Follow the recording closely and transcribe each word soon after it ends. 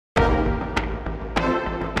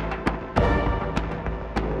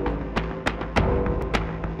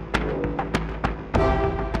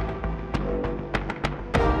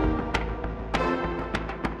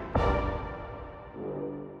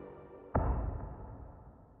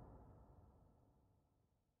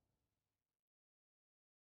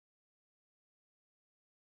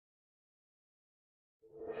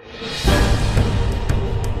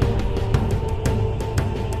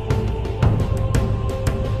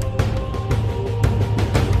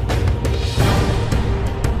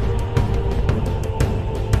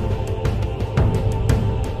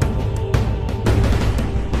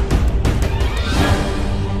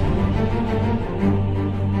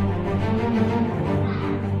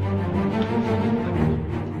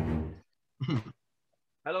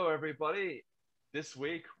everybody. This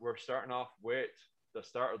week we're starting off with the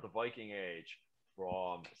start of the Viking Age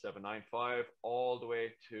from 795 all the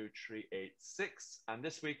way to 386. And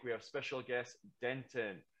this week we have special guest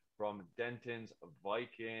Denton from Denton's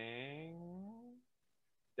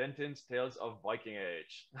Tales of Viking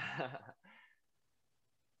Age.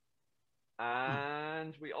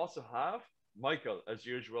 And we also have Michael, as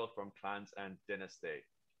usual, from Clans and Dynasty.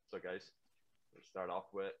 So guys, we'll start off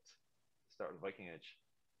with the start of the Viking Age.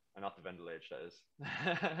 And not the Vendel Age, that is.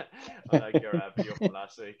 Unlike your video from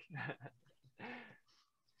last week.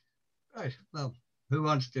 Right. Well, who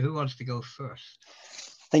wants to go first?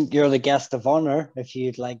 I think you're the guest of honor. If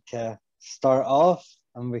you'd like to start off,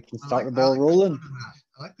 and we can start the ball rolling.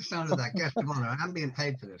 I like the sound of that, guest of honor. I'm being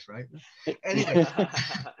paid for this, right? Anyway,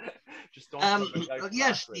 just don't.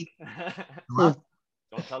 Yes.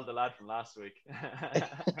 Don't tell the lad from last week.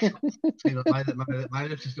 My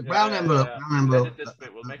brown envelope. Brown envelope. Edit this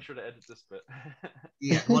bit. We'll make sure to edit this bit.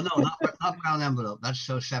 Yeah. Well, no, not brown envelope. That's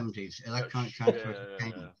so 70s. Electronic transfer.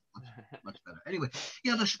 Much better. Anyway,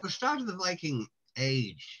 the start of the Viking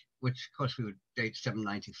Age, which of course we would date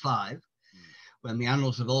 795, when the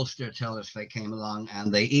Annals of Ulster tell us they came along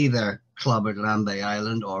and they either clobbered Lambay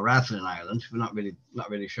Island or Rathlin Island. We're not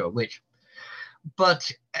really sure which.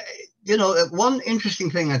 But, one interesting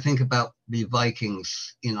thing I think about the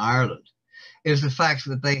Vikings in Ireland is the fact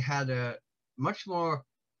that they had a much more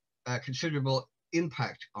considerable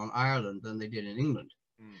impact on Ireland than they did in England.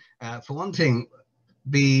 For one thing,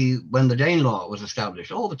 when the Danelaw was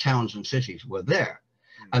established, all the towns and cities were there.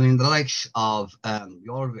 I mean, the likes of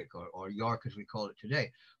Jorvik, or York as we call it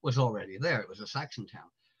today, was already there. It was a Saxon town.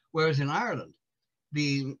 Whereas in Ireland,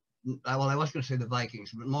 I was going to say the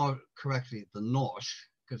Vikings, but more correctly, the Norse,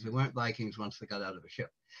 because they weren't Vikings once they got out of a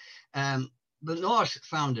ship. The Norse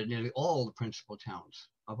founded nearly all the principal towns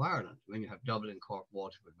of Ireland. When you have Dublin, Cork,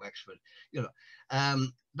 Waterford, Wexford,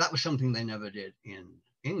 that was something they never did in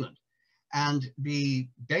England. And the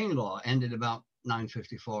Danelaw ended about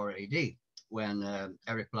 954 AD, when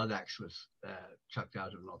Eric Bloodaxe was chucked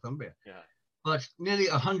out of Northumbria. Yeah. But nearly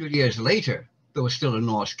 100 years later, there was still a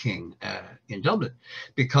Norse king in Dublin,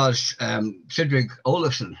 because Sidrig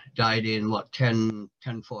Olafsson died in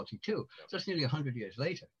 1042. Just nearly 100 years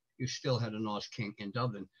later, you still had a Norse king in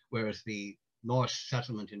Dublin, whereas the Norse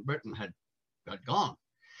settlement in Britain had gone.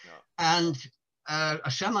 Yeah. And a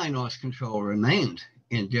semi-Norse control remained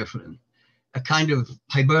in Dublin, a kind of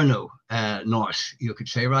Hiberno Norse, you could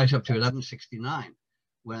say, right up to 1169,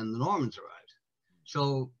 when the Normans arrived.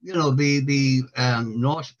 So, the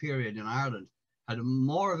Norse period in Ireland had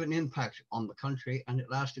more of an impact on the country, and it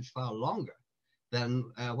lasted far longer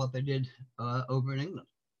than what they did over in England.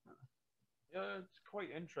 Yeah, it's quite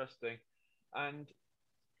interesting, and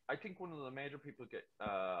I think one of the major people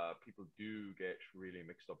do get really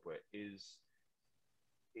mixed up with is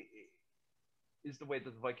the way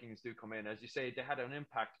that the Vikings do come in. As you say, they had an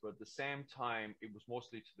impact, but at the same time, it was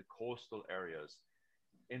mostly to the coastal areas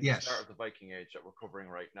in the start of the Viking Age that we're covering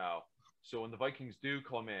right now. So when the Vikings do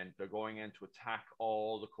come in, they're going in to attack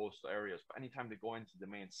all the coastal areas. But anytime they go into the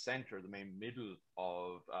main center, the main middle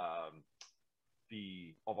of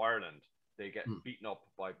Ireland, they get beaten up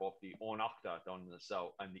by both the Onachta down in the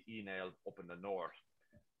south and the Enail up in the north.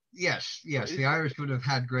 Yes. The Irish would have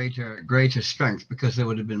had greater strength because there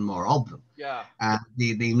would have been more of them. Yeah.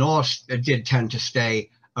 The Norse did tend to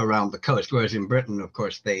stay around the coast, whereas in Britain, of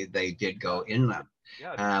course, they did go inland.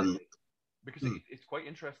 Yeah. Because it's quite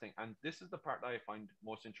interesting, and this is the part that I find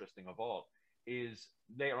most interesting of all, is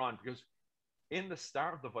later on, because in the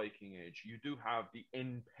start of the Viking Age, you do have the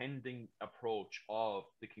impending approach of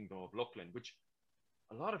the Kingdom of Luckland, which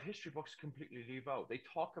a lot of history books completely leave out. They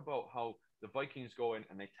talk about how the Vikings go in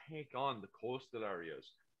and they take on the coastal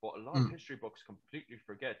areas, but a lot of history books completely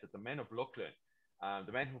forget that the men of Luckland,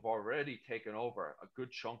 the men who've already taken over a good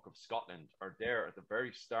chunk of Scotland, are there at the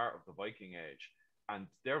very start of the Viking Age. And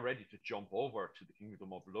they're ready to jump over to the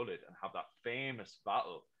Kingdom of Lulid and have that famous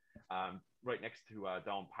battle right next to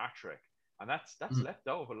Downpatrick. And that's left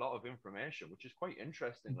out of a lot of information, which is quite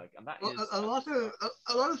interesting. And that is a lot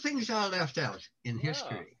of things are left out in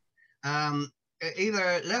history,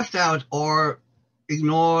 either left out or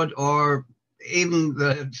ignored or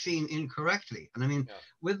even seen incorrectly. And I mean,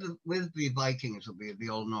 with the Vikings, the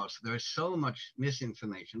Old Norse, there's so much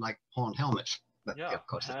misinformation, like horned helmets. But of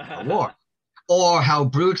course, it's a war. Or how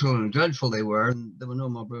brutal and dreadful they were, and they were no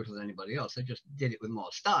more brutal than anybody else. They just did it with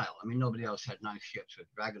more style. I mean, nobody else had nice ships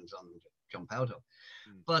with dragons on them to jump out of.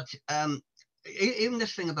 But even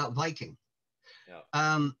this thing about Viking,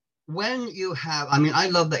 when you have, I mean, I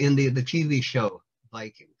love that in the TV show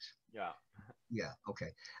Vikings, Yeah,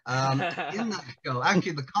 okay. In that show,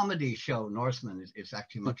 actually, the comedy show Norseman is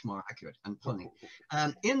actually much more accurate and funny.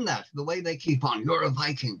 In that, the way they keep on, you're a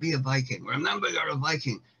Viking, be a Viking, remember you're a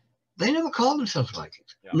Viking. They never called themselves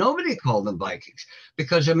Vikings. Yeah. Nobody called them Vikings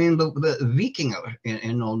because, I mean, the Viking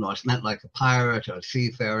in Old Norse meant like a pirate or a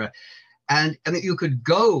seafarer. And I mean, you could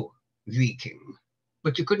go Viking,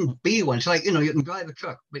 but you couldn't be one. It's like, you know, you can drive a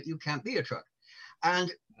truck, but you can't be a truck. And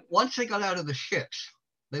once they got out of the ships,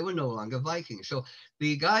 they were no longer Vikings. So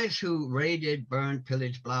the guys who raided, burned,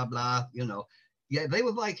 pillaged, blah, blah, you know, yeah, they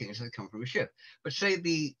were Vikings. They come from a ship. But say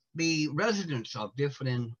the residents of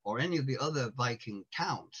Dyflin or any of the other Viking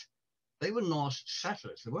towns, they were Norse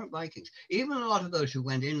settlers. They weren't Vikings. Even a lot of those who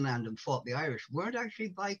went inland and fought the Irish weren't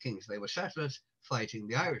actually Vikings. They were settlers fighting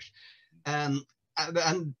the Irish. And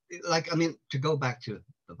like, I mean, to go back to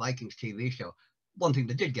the Vikings TV show, one thing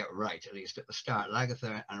they did get right, at least at the start,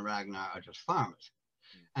 Lagertha and Ragnar are just farmers.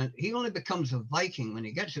 And he only becomes a Viking when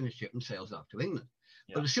he gets in a ship and sails off to England.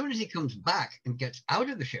 Yeah. But as soon as he comes back and gets out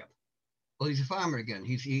of the ship, well, he's a farmer again.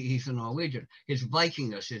 He's a Norwegian. His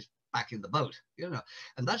Vikingness is back in the boat, you know.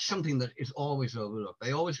 And that's something that is always overlooked.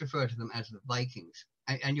 They always refer to them as the Vikings.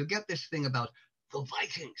 And you get this thing about the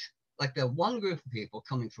Vikings. Like they're one group of people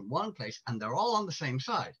coming from one place and they're all on the same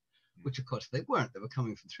side, which of course they weren't. They were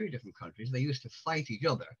coming from 3 different countries. They used to fight each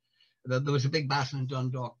other. There was a big battle in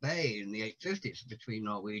Dundalk Bay in the 850s between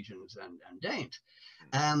Norwegians and Danes.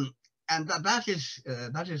 And that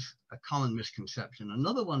is a common misconception.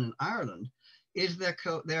 Another one in Ireland is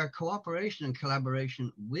their cooperation and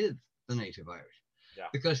collaboration with the native Irish. Yeah.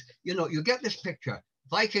 Because, you know, you get this picture,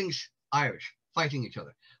 Vikings, Irish, fighting each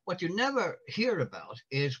other. What you never hear about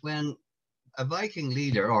is when a Viking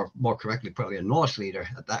leader, or more correctly, probably a Norse leader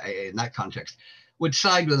in that context, would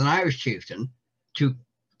side with an Irish chieftain to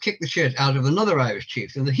kick the shit out of another Irish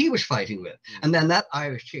chieftain that he was fighting with. And then that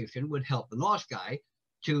Irish chieftain would help the Norse guy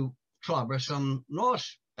to clobber some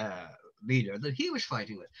Norse leader that he was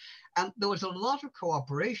fighting with. And there was a lot of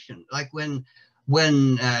cooperation, like when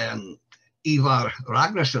Ivar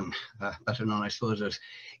Ragnarsson, better known I suppose as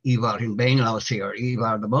Ivar in Bainlausi or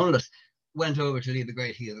Ivar the Boneless, went over to lead the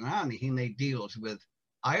Great Heathen Army. He made deals with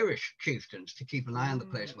Irish chieftains to keep an eye on the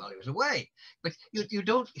place while he was away. But you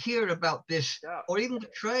don't hear about this, or even the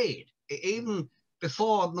trade. Even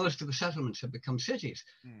before most of the settlements had become cities,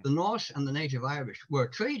 the Norse and the native Irish were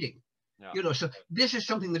trading. Yeah. You know, so this is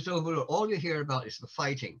something that's overlooked. All you hear about is the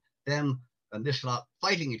fighting, them and this lot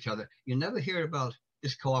fighting each other. You never hear about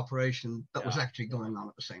this cooperation that was actually going on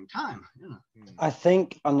at the same time. You know, I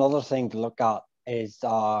think another thing to look at is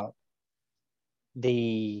where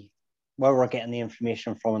we're getting the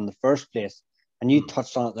information from in the first place. And you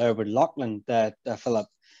touched on it there with Lachlan, Philip.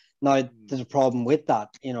 Now, there's a problem with that.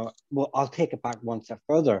 You know, well, I'll take it back one step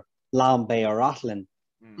further. Lamb Bay or Rathlin,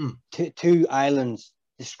 two islands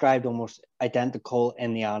described almost identical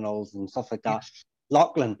in the annals and stuff like that.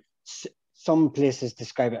 Lachlan, some places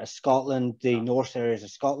describe it as Scotland, the Norse areas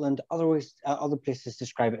of Scotland. Other places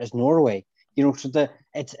describe it as Norway. You know, so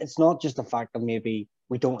it's not just the fact that maybe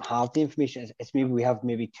we don't have the information. It's maybe we have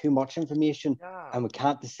maybe too much information and we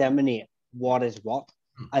can't disseminate what is what.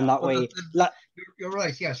 And that way... You're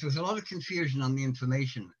right, yes. There's a lot of confusion on the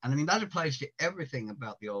information. And I mean, that applies to everything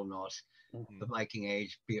about the Old Norse, the Viking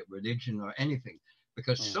Age, be it religion or anything.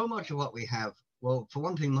 Because so much of what we have, well, for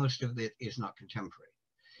one thing, most of it is not contemporary.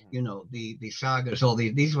 You know, the sagas,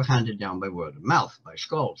 these were handed down by word of mouth, by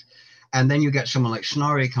scrolls. And then you get someone like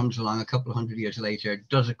Snorri comes along a couple of hundred years later,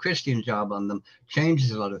 does a Christian job on them,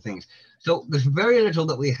 changes a lot of things. So there's very little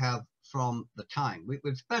that we have from the time.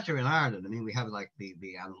 It's better in Ireland. I mean, we have like the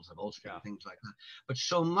annals of Ulster and things like that. But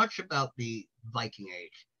so much about the Viking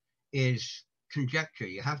Age is conjecture.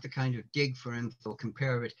 You have to kind of dig for info,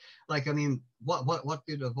 compare it. Like, I mean, what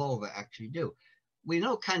did hAodha actually do? We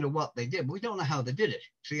know kind of what they did, but we don't know how they did it.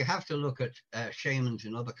 So you have to look at shamans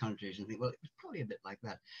in other countries and think, well, it's probably a bit like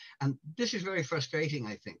that. And this is very frustrating,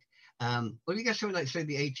 I think. Well, you get something like, say,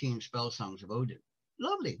 the 18 spell songs of Odin.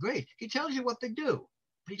 Lovely, great. He tells you what they do,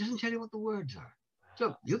 but he doesn't tell you what the words are.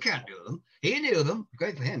 So you can't do them. He knew them.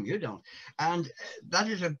 Great for him. You don't. And that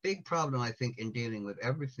is a big problem, I think, in dealing with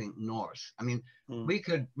everything Norse. I mean, we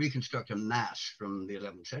could reconstruct a mass from the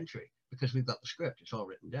 11th century because we've got the script. It's all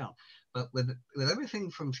written down. But with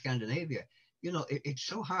everything from Scandinavia, you know, it's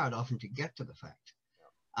so hard often to get to the fact.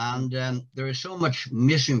 And there is so much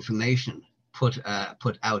misinformation put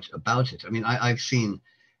out about it. I mean, I've seen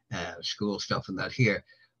school stuff and that here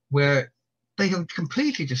where they have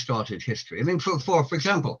completely distorted history. I mean, for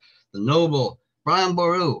example, the noble Brian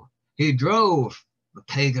Boru, he drove the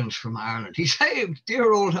pagans from Ireland. He saved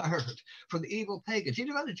dear old Ireland from the evil pagans. He'd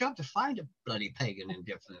have had a job to find a bloody pagan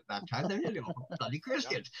indifferent at that time. They're nearly all bloody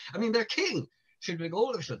Christians. I mean, their king, Sidwick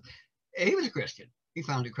Alderson, he was a Christian. He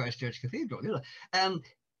founded Christchurch Cathedral, you know. And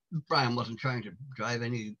Brian wasn't trying to drive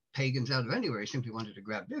any pagans out of anywhere. He simply wanted to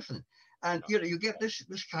grab different. And you know, you get this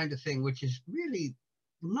kind of thing, which is really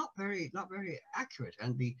not very accurate.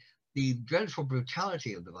 And the dreadful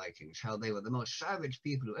brutality of the Vikings, how they were the most savage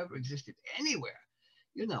people who ever existed anywhere,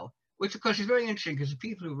 you know, which of course is very interesting because the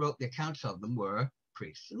people who wrote the accounts of them were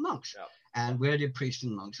priests and monks. Yeah. And where did priests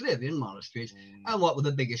and monks live? In monasteries. And what were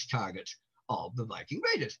the biggest targets of the Viking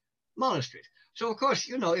raiders? Monasteries. So of course,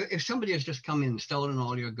 you know, if somebody has just come in, stolen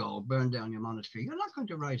all your gold, burned down your monastery, you're not going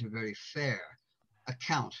to write a very fair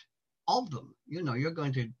account of them. You know, you're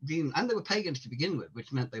going to deem, and they were pagans to begin with,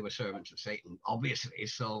 which meant they were servants of Satan, obviously.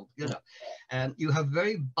 So, you know, you have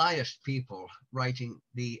very biased people writing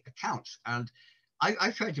the accounts. And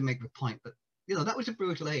I tried to make the point that, you know, that was a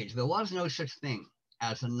brutal age. There was no such thing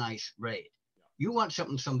as a nice raid. You want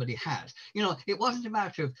something somebody has. You know, it wasn't a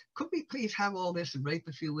matter of, could we please have all this and rape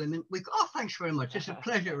a few women? Oh, thanks very much. It's a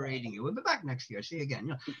pleasure raiding you. We'll be back next year. See you again. You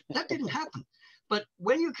know, that didn't happen. But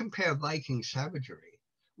when you compare Viking savagery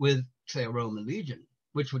with, say, a Roman legion,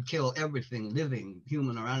 which would kill everything living,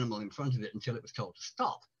 human or animal, in front of it until it was told to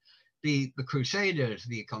stop, the Crusaders,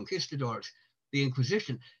 the conquistadors, the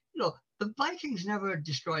Inquisition, you know, the Vikings never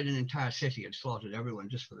destroyed an entire city and slaughtered everyone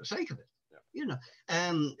just for the sake of it. You know,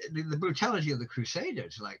 the brutality of the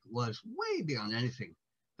Crusaders, like, was way beyond anything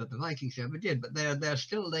that the Vikings ever did. But they're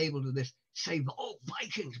still labeled with this, say, oh,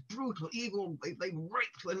 Vikings, brutal, evil. They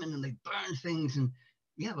raped women and they burned things. And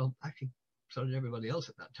yeah, well, actually, so did everybody else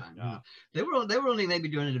at that time. Yeah. You know? They were only maybe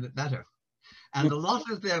doing it a bit better. And a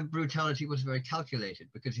lot of their brutality was very calculated,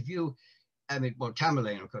 because if you, I mean, well,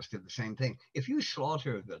 Tamerlane, of course, did the same thing. If you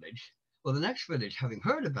slaughter a village, well, the next village, having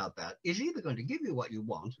heard about that, is either going to give you what you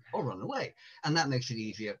want or run away. And that makes it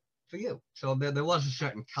easier for you. So there was a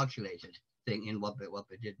certain calculated thing in what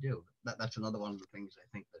they did do. That's another one of the things I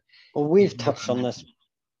think that... Well, we've touched on this.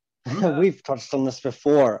 We've touched on this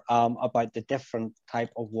before, about the different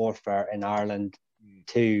type of warfare in Ireland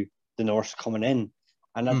to the Norse coming in.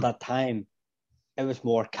 And at that time, it was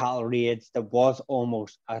more cattle raids. There was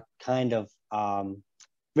almost a kind of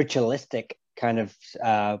ritualistic kind of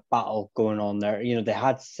battle going on there. You know, they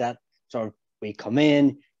had set sort of, we come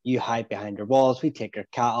in, you hide behind your walls, we take your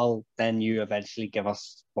cattle, then you eventually give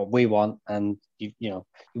us what we want, and you know,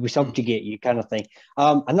 we subjugate you, kind of thing.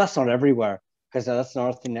 And that's not everywhere, because that's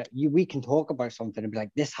another thing that we can talk about something and be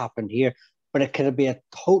like, this happened here, but it could be a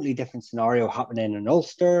totally different scenario happening in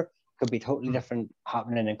Ulster, could be totally different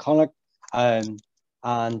happening in Connacht.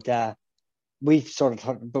 We've sort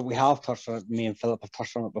of but we have touched on it, me and Philip have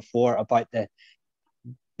touched on it before, about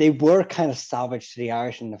they were kind of savage to the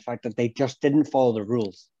Irish in the fact that they just didn't follow the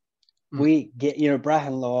rules. We get, you know,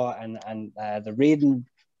 Brehon law and the reading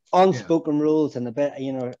unspoken rules and the bit,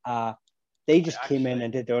 you know, they just came in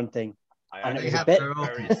and did their own thing. And it was a bit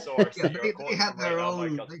very source. They had their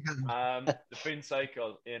own. The Finn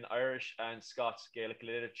Cycle in Irish and Scots Gaelic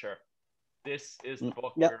literature. This is the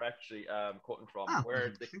book we're actually quoting from,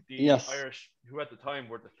 where the Irish, who at the time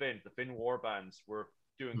were the Finn war bands, were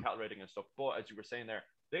doing cattle raiding and stuff. But as you were saying there,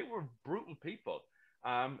 they were brutal people.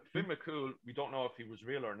 Finn McCool, we don't know if he was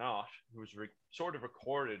real or not, who was sort of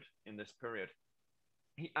recorded in this period.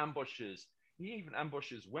 He even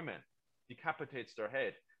ambushes women, decapitates their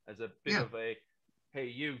head as a bit of a, hey,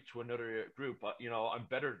 you to another group, you know, I'm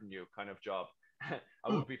better than you kind of job. I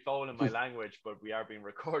would be foul in my language, but we are being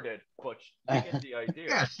recorded. But you get the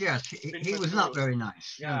idea. Yes. He was not very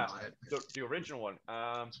nice. Yeah, the original one.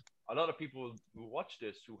 A lot of people who watch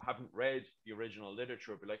this who haven't read the original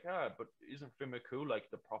literature will be like, but isn't Finn McCool like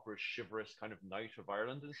the proper chivalrous kind of knight of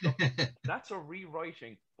Ireland and stuff? That's a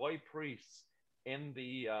rewriting by priests in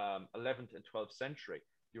the 11th and 12th century.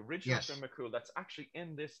 The original Finn McCool that's actually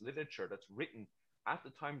in this literature that's written at the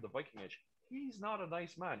time of the Viking Age. He's not a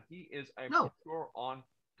nice man. He is a pure-on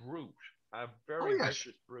brute, a very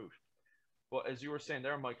vicious brute. But as you were saying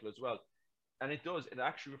there, Michael, as well, and it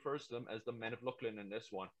actually refers to them as the Men of Luckland in this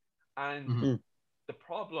one. And the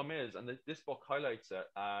problem is, and this book highlights it,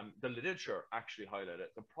 the literature actually highlighted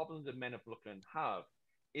it, the problem the Men of Luckland have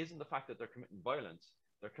isn't the fact that they're committing violence.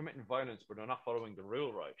 They're committing violence, but they're not following the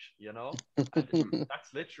rule right, you know? And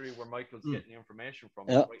that's literally where Michael's getting the information from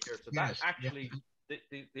right here. So that actually...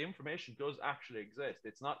 The information does actually exist.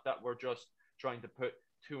 It's not that we're just trying to put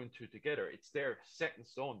two and two together. It's there, set in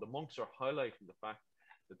stone. The monks are highlighting the fact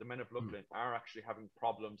that the Men of Luckland are actually having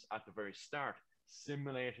problems at the very start,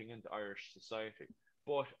 simulating into Irish society.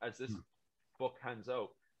 But as this book hands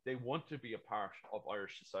out, they want to be a part of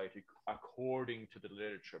Irish society according to the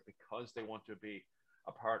literature, because they want to be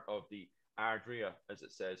a part of the Ardria, as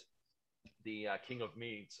it says, the King of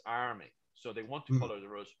Meath's army. So they want to follow the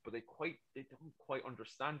rules, but they don't quite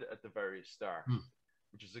understand it at the very start,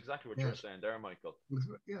 which is exactly what you're saying there, Michael.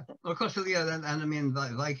 Yeah, of course. Yeah, and I mean,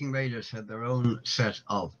 the Viking raiders had their own set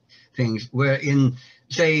of things, where in,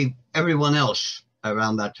 say, everyone else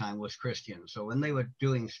around that time was Christian. So when they were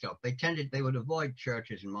doing stuff, they would avoid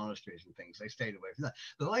churches and monasteries and things. They stayed away from that.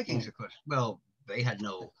 The Vikings, of course, well, they had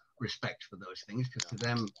no respect for those things, because to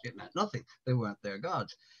them it meant nothing. They weren't their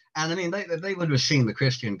gods. And I mean, they would have seen the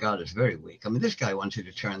Christian god as very weak. I mean, this guy wanted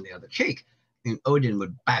to turn the other cheek. I mean, Odin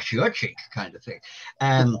would bash your cheek, kind of thing.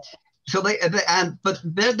 So but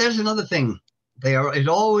there's another thing. It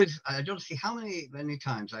always, I don't see how many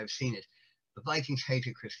times I've seen it. The Vikings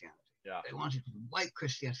hated Christianity. Yeah. They wanted to wipe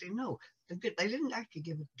Christianity. No, they didn't actually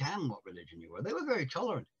give a damn what religion you were. They were very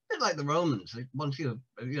tolerant. A bit like the Romans. Once you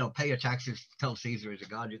pay your taxes, tell Caesar is a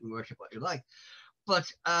god, you can worship what you like.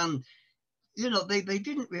 But they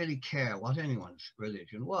didn't really care what anyone's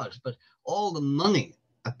religion was. But all the money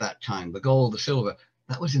at that time, the gold, the silver,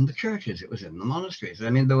 that was in the churches. It was in the monasteries. I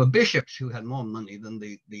mean, there were bishops who had more money than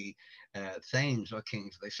the thanes or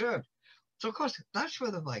kings they served. So, of course, that's where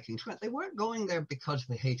the Vikings went. They weren't going there because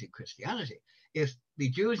they hated Christianity. If the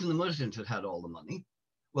Jews and the Muslims had all the money,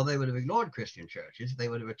 well, they would have ignored Christian churches. They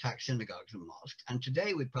would have attacked synagogues and mosques. And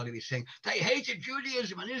today we'd probably be saying they hated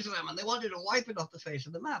Judaism and Islam and they wanted to wipe it off the face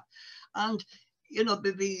of the map. And,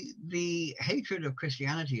 the hatred of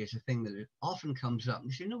Christianity is a thing that often comes up. And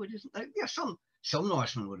you say, no, it isn't. Yeah, some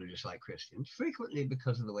Norsemen would have disliked Christians, frequently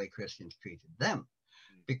because of the way Christians treated them.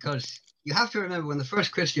 Because you have to remember, when the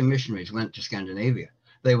first Christian missionaries went to Scandinavia,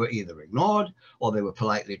 they were either ignored or they were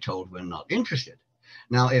politely told we're not interested.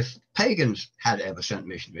 Now, if pagans had ever sent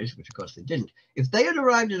missionaries, which of course they didn't, if they had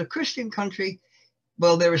arrived in a Christian country,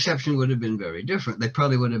 well, their reception would have been very different. They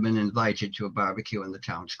probably would have been invited to a barbecue in the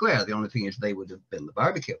town square. The only thing is they would have been the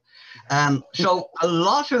barbecue. So a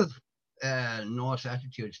lot of Norse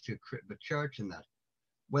attitudes to the church and that,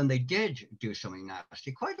 when they did do something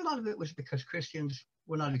nasty, quite a lot of it was because Christians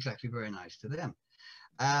were not exactly very nice to them.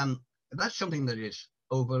 That's something that is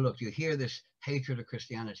overlooked. You hear this hatred of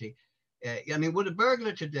Christianity. I mean, would a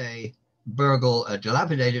burglar today burgle a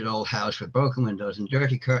dilapidated old house with broken windows and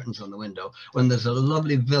dirty curtains on the window when there's a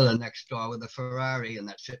lovely villa next door with a Ferrari and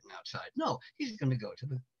that's sitting outside? No, he's going to go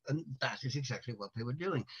to and that is exactly what they were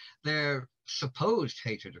doing. Their supposed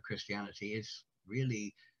hatred of Christianity is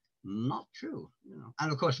really not true,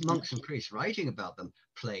 And of course, monks and priests writing about them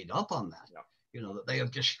played up on that. Yeah. That they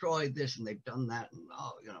have destroyed this and they've done that, and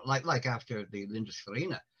like after the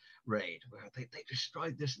Lindisfarne raid, where they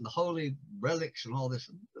destroyed this and the holy relics and all this.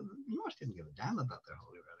 The Norse didn't give a damn about their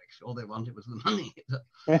holy relics. All they wanted was the money.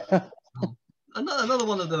 Another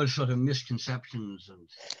one of those sort of misconceptions. And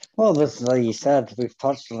well, this, like you said, we've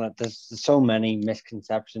touched on it. There's so many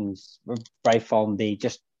misconceptions right from the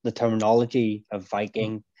terminology of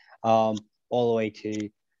Viking, all the way to,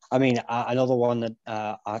 I mean, another one that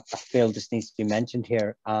I feel just needs to be mentioned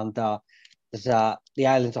here, and there's the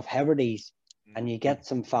islands of Hebrides. And you get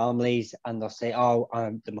some families and they'll say,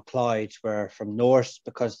 the MacLeods were from Norse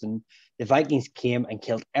because the Vikings came and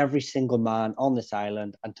killed every single man on this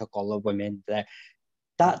island and took all the women there.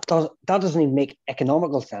 That doesn't even make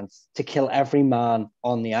economical sense, to kill every man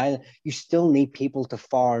on the island. You still need people to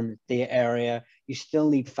farm the area. You still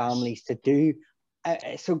need families to do.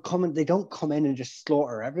 They don't come in and just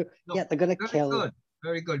slaughter everyone. No, yeah, they're going to kill. Good.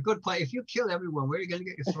 Very good. Good point. If you kill everyone, where are you going to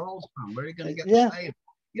get your thralls from? Where are you going to get the slaves?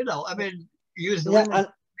 I mean, use the women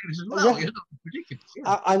as well. Ridiculous.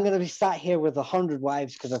 Yeah. I'm going to be sat here with 100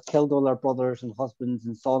 wives because I've killed all their brothers and husbands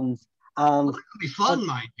and sons. Well, it could be fun,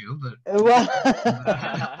 mind you, but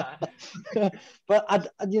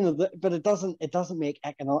but it doesn't make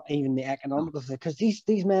even the economical sense, because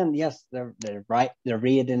these men, yes, they're right, they're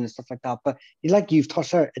raiding and stuff like that, but like you've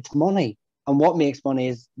touched on, it's money, and what makes money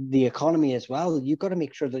is the economy as well. You've got to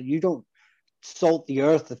make sure that you don't salt the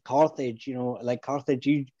earth of Carthage. Like Carthage,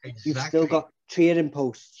 you've still got trading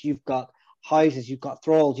posts, you've got houses, you've got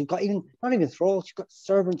thralls, you've got not even thralls, you've got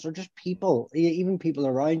servants or just people, even people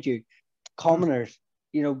around you, commoners,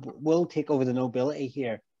 will take over the nobility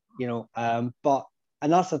here, and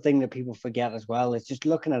that's the thing that people forget as well. It's just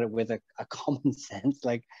looking at it with a common sense,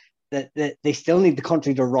 like that they still need the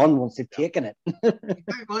country to run once they've taken it. Well,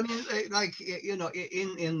 I mean, like,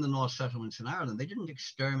 in the Norse settlements in Ireland, they didn't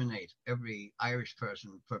exterminate every Irish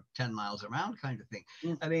person for 10 miles around, kind of thing.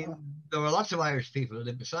 I mean, there were lots of Irish people who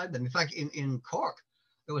lived beside them. In fact, in Cork,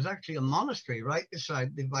 there was actually a monastery right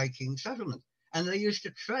beside the Viking settlement. and they used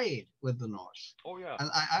to trade with the Norse. Oh yeah. And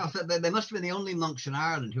I thought they must have been the only monks in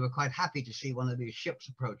Ireland who were quite happy to see one of these ships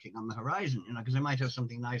approaching on the horizon, you know, because they might have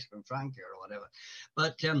something nice from Francia or whatever.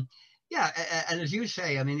 But yeah, and as you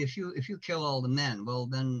say, I mean, if you kill all the men, well,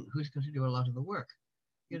 then who's going to do a lot of the work?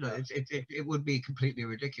 You know, it would be completely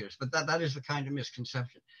ridiculous. But that is the kind of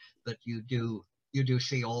misconception that you do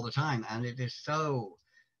see all the time, and it is so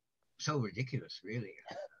ridiculous, really.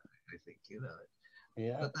 I think, you know.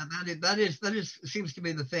 Yeah. But that is seems to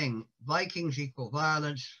be the thing. Vikings equal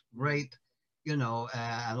violence, rape, you know,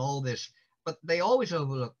 and all this. But they always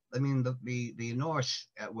overlook. I mean, the Norse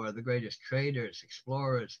were the greatest traders,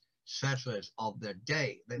 explorers, settlers of their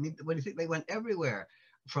day. When you think they went everywhere,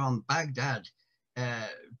 from Baghdad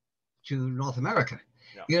to North America,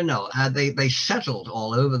 Yeah. you know, they settled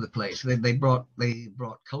all over the place. They brought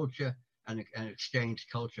culture and exchanged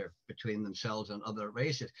culture between themselves and other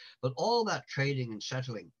races. But all that trading and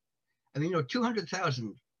settling, I mean, you know,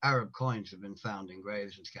 200,000 Arab coins have been found in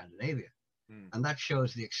graves in Scandinavia, and that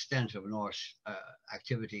shows the extent of Norse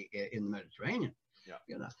activity in the Mediterranean. Yeah.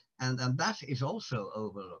 You know, and that is also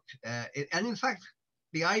overlooked. And in fact,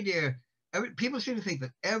 the idea, people seem to think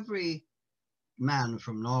that every man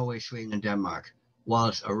from Norway, Sweden, and Denmark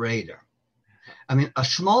was a raider. I mean, a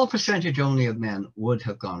small percentage only of men would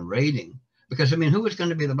have gone raiding, because, I mean, who was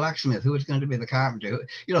going to be the blacksmith? Who was going to be the carpenter?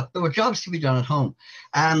 You know, there were jobs to be done at home.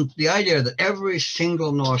 And the idea that every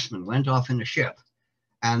single Norseman went off in a ship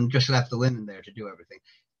and just left the women there to do everything,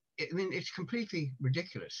 I mean, it's completely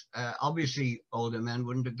ridiculous. Obviously, older men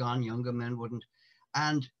wouldn't have gone, younger men wouldn't.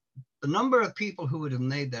 And the number of people who would have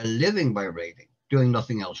made their living by raiding, doing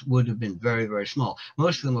nothing else, would have been very, very small.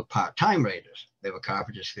 Most of them were part-time raiders. They were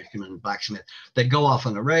carpenters, fishermen, blacksmiths. They'd go off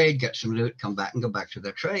on a raid, get some loot, come back and go back to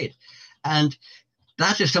their trade. And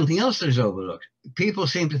that is something else that is overlooked. People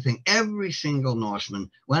seem to think every single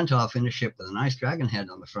Norseman went off in a ship with a nice dragon head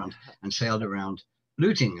on the front and sailed around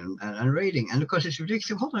looting and raiding. And of course, it's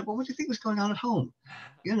ridiculous. Hold on, what do you think was going on at home?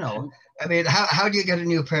 You know, I mean, how do you get a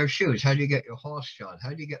new pair of shoes? How do you get your horse shod? How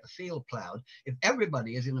do you get the field plowed if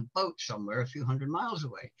everybody is in a boat somewhere a few hundred miles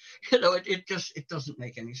away? You know, it doesn't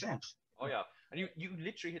make any sense. Oh yeah, and you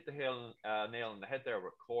literally hit the nail on the head there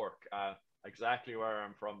with Cork. Exactly where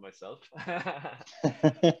I'm from myself.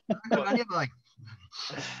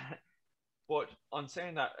 But on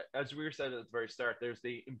saying that, as we were saying at the very start, there's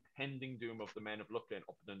the impending doom of the men of Luckland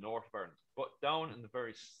up in the north of Ireland. But down in the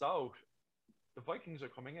very south, the Vikings are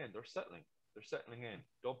coming in. They're settling. They're settling in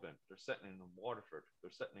Dublin. They're settling in Waterford.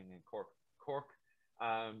 They're settling in Cork.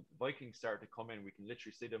 Vikings started to come in. We can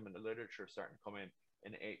literally see them in the literature starting to come in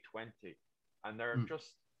 820. And they're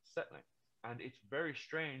just settling. And it's very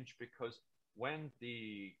strange because when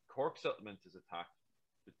the Cork settlement is attacked,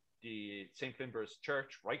 the St. Finbarr's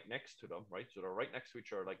Church right next to them, right? So they're right next to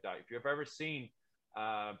each other like that. If you've ever seen,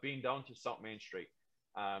 been down to South Main Street,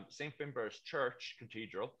 St. Finbarr's Church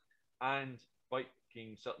Cathedral and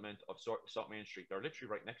Viking settlement of South Main Street, they're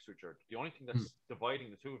literally right next to each other. The only thing that's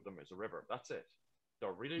dividing the two of them is a river. That's it.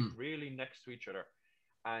 They're really, really next to each other.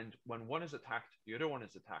 And when one is attacked, the other one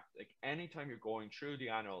is attacked. Like anytime you're going through the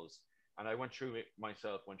annals, and I went through it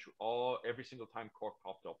myself, every single time Cork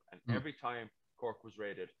popped up, and every time Cork was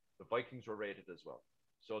raided, the Vikings were raided as well.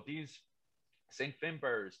 So these St.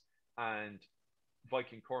 Finbarr's and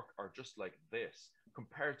Viking Cork are just like this,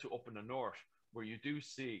 compared to up in the north, where you do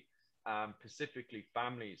see specifically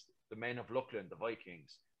families, the men of Luckland, the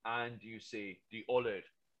Vikings, and you see the Ullid.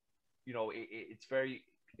 You know, it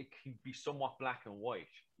can be somewhat black and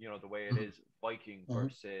white, you know, the way it is Viking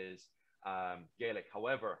versus Gaelic.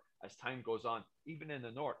 However, as time goes on, even in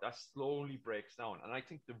the north, that slowly breaks down. And I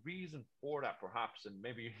think the reason for that, perhaps, and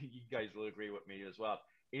maybe you guys will agree with me as well,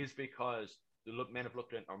 is because the men of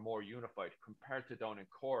Luckland are more unified compared to down in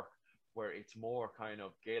Cork, where it's more kind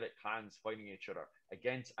of Gaelic clans fighting each other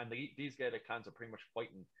against, and these Gaelic clans are pretty much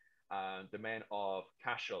fighting the men of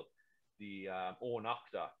Cashel, the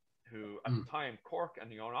Oanachta, who at the time, Cork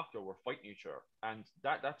and the Oanachta were fighting each other. And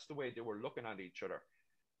that's the way they were looking at each other.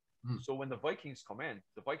 So when the Vikings come in,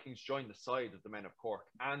 the Vikings join the side of the men of Cork,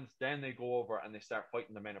 and then they go over and they start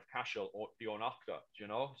fighting the men of Cashel, or the Oanachta, you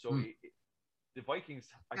know? So the Vikings,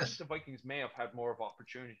 I think the Vikings may have had more of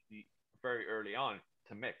opportunity very early on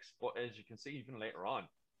to mix, but as you can see, even later on,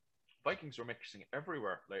 Vikings were mixing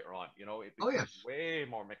everywhere later on, you know? It became way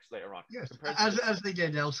more mixed later on. Yes, as they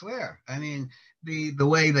did elsewhere. I mean, the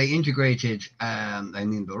way they integrated,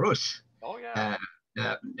 the Rus. Oh, yeah.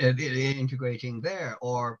 Integrating there,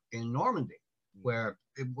 or in Normandy, where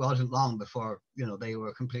it wasn't long before, you know, they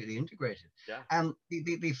were completely integrated. Yeah. And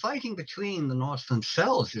the fighting between the Norse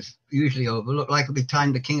themselves is usually overlooked. Like at the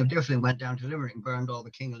time the King of Dyflin went down to Limerick and burned all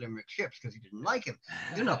the King of Limerick ships because he didn't like him.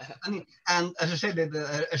 You know, I mean, and as I said,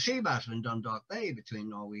 a sea battle in Dundalk Bay between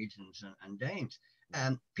Norwegians and Danes.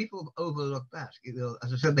 People overlook that. You know,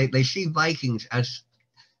 as I said, they see Vikings as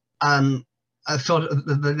a sort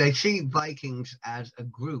of, they see Vikings as a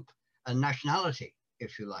group, a nationality,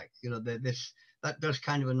 if you like. You know, that does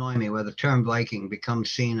kind of annoy me, where the term Viking becomes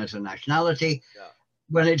seen as a nationality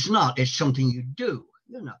when it's not. It's something you do,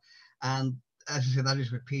 you know. And as I said, that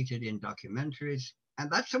is repeated in documentaries, and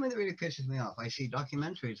that's something that really pisses me off. I see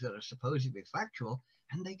documentaries that are supposedly factual,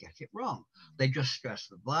 and they get it wrong. They just stress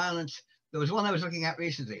the violence. There was one I was looking at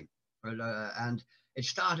recently, and it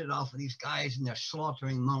started off with these guys and they're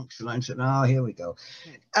slaughtering monks, and I said, "Oh, here we go."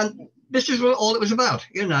 And this is all it was about.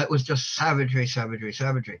 You know, it was just savagery, savagery,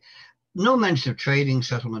 savagery. No mention of trading,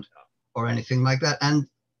 settlement, or anything like that. And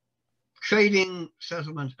trading,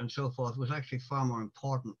 settlement, and so forth was actually far more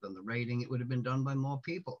important than the raiding. It would have been done by more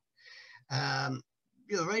people.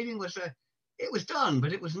 You know, raiding was it was done,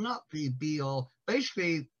 but it was not the be all.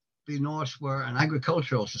 Basically, the Norse were an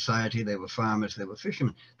agricultural society. They were farmers. They were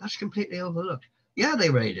fishermen. That's completely overlooked. Yeah, they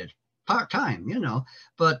raided part-time, you know,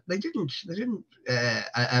 but they didn't,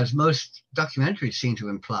 as most documentaries seem to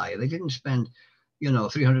imply, they didn't spend, you know,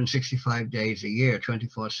 365 days a year,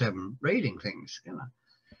 24/7 raiding things, you know.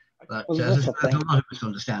 But there's a lot of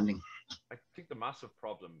misunderstanding. I think the massive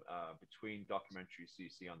problem between documentaries you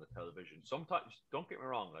see on the television, sometimes, don't get me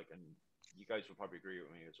wrong, like, and you guys will probably agree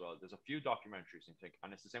with me as well, there's a few documentaries and think,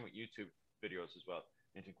 and it's the same with YouTube videos as well,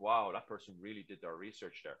 and you think, wow, that person really did their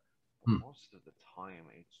research there. But most of the time,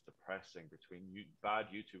 it's depressing between bad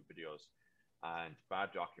YouTube videos and bad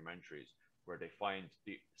documentaries, where they find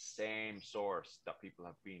the same source that people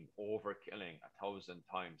have been overkilling 1,000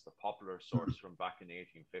 times, the popular source from back in the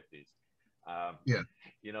 1850s.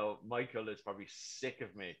 You know, Michael is probably sick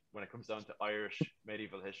of me when it comes down to Irish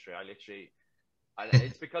medieval history.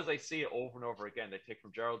 It's because I see it over and over again. They take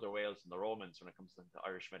from Gerald of Wales and the Romans when it comes down to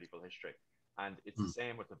Irish medieval history. And it's the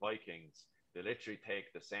same with the Vikings. They literally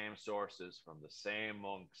take the same sources from the same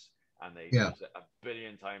monks, and they use it 1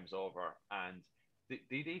 billion times over. And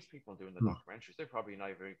these people doing the documentaries, they're probably not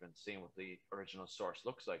even seeing what the original source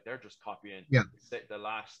looks like. They're just copying the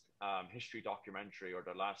last history documentary or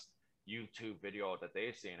the last YouTube video that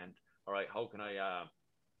they've seen. And all right, how can I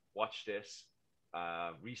watch this,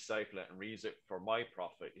 recycle it, and reuse it for my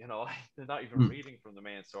profit? You know, they're not even reading from the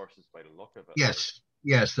main sources by the look of it.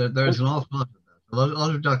 Yes, there's an awful lot of that. A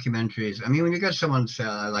lot of documentaries. I mean, when you get someone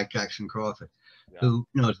like Jackson Crawford, who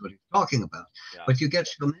knows what he's talking about, but you get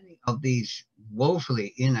so many of these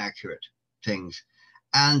woefully inaccurate things,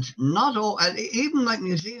 and not all, and even like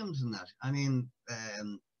museums and that. I mean,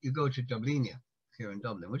 you go to Dublinia here in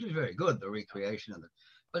Dublin, which is very good, the recreation of it.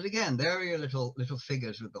 But again, there are your little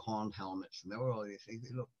figures with the horned helmets, and there were all these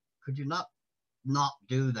things. Look, could you not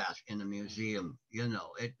do that in a museum? You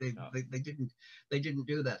know, they didn't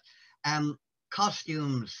do that.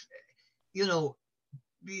 Costumes, you know,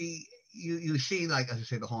 you see, like, as I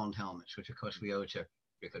say, the horned helmets, which of course we owe to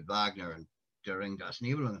Richard Wagner and Doring Das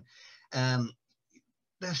Nibelungen.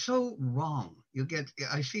 They're so wrong.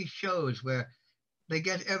 I see shows where they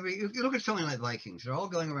get you look at something like Vikings, they're all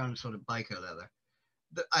going around in sort of biker leather.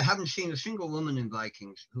 I haven't seen a single woman in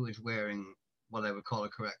Vikings who is wearing what I would call a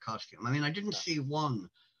correct costume. I mean, I didn't see one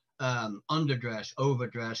underdress,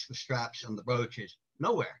 overdress, the straps and the brooches.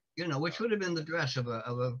 Nowhere, you know, which would have been the dress of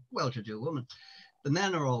a well-to-do woman. The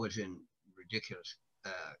men are always in ridiculous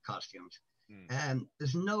costumes. And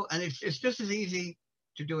it's just as easy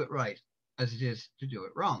to do it right as it is to do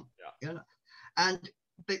it wrong. You know, and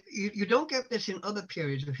you don't get this in other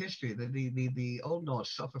periods of history. The Old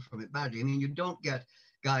Norse suffer from it badly. I mean, you don't get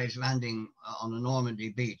guys landing on a Normandy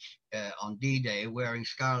beach on D-Day wearing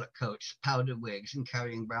scarlet coats, powdered wigs, and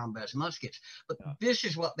carrying brown bess muskets. But this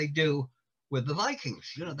is what they do with the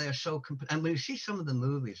Vikings. You know, they're so and when you see some of the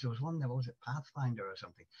movies, there was one there, was it Pathfinder or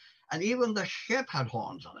something, and even the ship had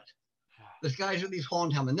horns on it. There's guys with these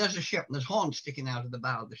horned helmets, and there's a ship, and there's horns sticking out of the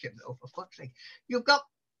bow of the ship. Oh, for fuck's sake, you've got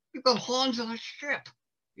horns on a ship,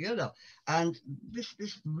 you know. And this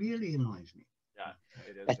really annoys me.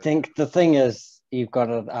 It is. I think the thing is, you've got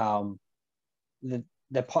it.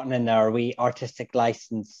 They're putting in their wee artistic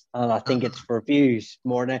license, and I think it's for views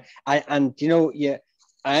more than and you know,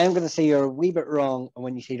 I am going to say you're a wee bit wrong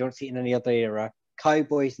when you say you don't see it in any other era.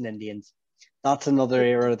 Cowboys and Indians, that's another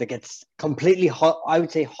era that gets completely, I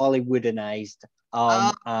would say, Hollywoodized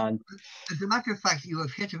And as a matter of fact, you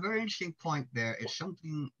have hit a very interesting point there. It's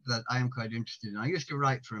something that I am quite interested in. I used to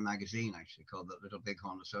write for a magazine actually called the Little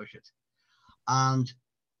Bighorn Associates, and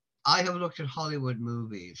I have looked at Hollywood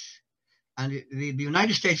movies, and the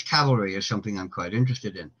United States Cavalry is something I'm quite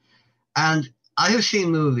interested in. And I have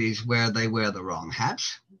seen movies where they wear the wrong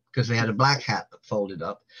hats because they had a black hat that folded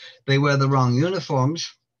up. They wear the wrong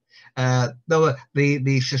uniforms.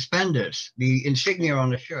 The suspenders, the insignia on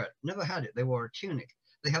the shirt, never had it. They wore a tunic.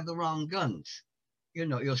 They have the wrong guns. You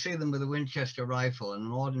know, you'll see them with a Winchester rifle and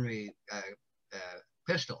an ordinary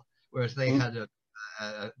pistol, whereas they had a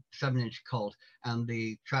 7-inch Colt and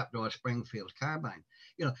the trapdoor Springfield carbine.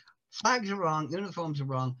 You know, flags are wrong, uniforms are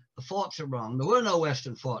wrong, the forts are wrong. There were no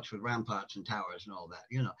Western forts with ramparts and towers and all that.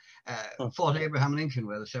 You know, Fort Abraham Lincoln,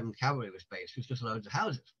 where the 7th Cavalry was based, was just loads of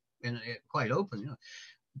houses and quite open. You know,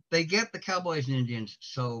 they get the cowboys and Indians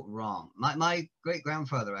so wrong. My great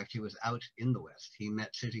grandfather actually was out in the West. He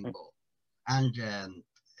met Sitting Bull and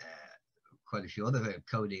quite a few other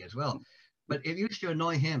Cody as well. But it used to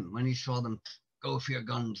annoy him when he saw them go for your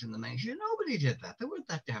guns in the main. Nobody did that. They weren't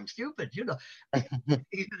that damn stupid. You know,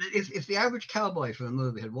 if the average cowboy from a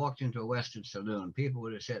movie had walked into a Western saloon, people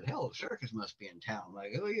would have said, "Hell, the circus must be in town."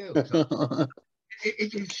 Like, who are you? So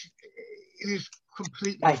it is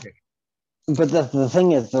completely ridiculous. But the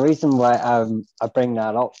thing is, the reason why I bring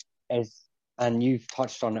that up is, and you've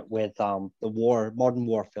touched on it with the modern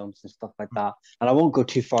war films and stuff like that. And I won't go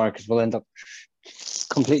too far because we'll end up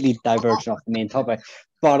completely diverging off the main topic.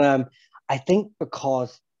 But I think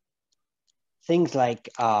because things like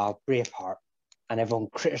Braveheart, and everyone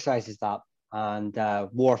criticizes that, and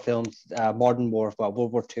war films, modern war, well,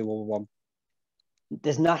 World War II, World War I,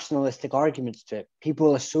 there's nationalistic arguments to it.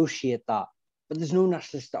 People associate that. But there's no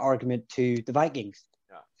nationalistic argument to the Vikings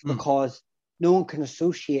because no one can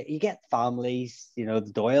associate. You get families, you know,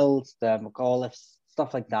 the Doyles, the McAuliffes,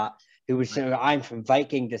 stuff like that, who would say, "I'm from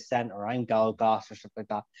Viking descent," or "I'm Galgas," or stuff like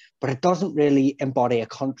that. But it doesn't really embody a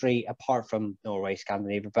country apart from Norway,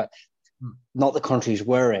 Scandinavia, but not the countries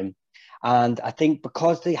we're in. And I think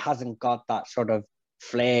because they hasn't got that sort of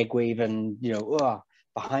flag waving, you know,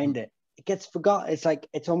 behind it, it gets forgotten. It's like,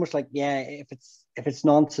 it's almost like, yeah, if it's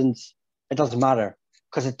nonsense, it doesn't matter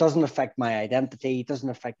because it doesn't affect my identity. It doesn't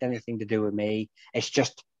affect anything to do with me. It's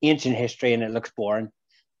just ancient history and it looks boring,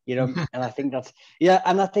 you know? And I think that's, yeah.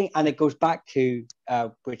 And I think, and it goes back to,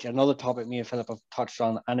 which another topic me and Philip have touched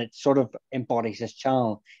on, and it sort of embodies this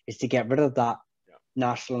channel, is to get rid of that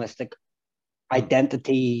nationalistic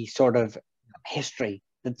identity sort of history.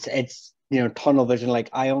 It's, you know, tunnel vision. Like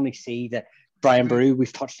I only see that Brian Boru,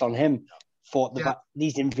 we've touched on him, fought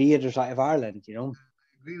these invaders out of Ireland, you know?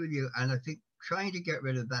 Agree with you, and I think trying to get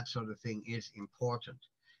rid of that sort of thing is important.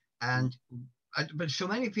 And but so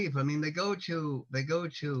many people, I mean, they go to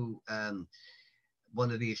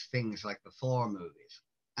one of these things like the Thor movies,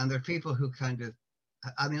 and there are people who kind of,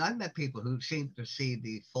 I mean, I've met people who seem to see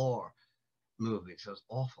the Thor movies as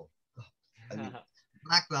awful. I mean,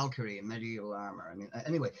 Black Valkyrie in medieval armor. I mean,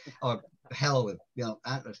 anyway, or hell with, you know,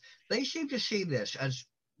 antlers. They seem to see this as,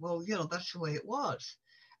 well, you know, that's the way it was.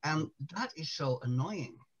 And that is so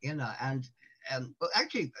annoying, you know. And but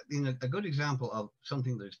actually, you know, a good example of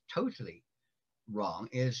something that's totally wrong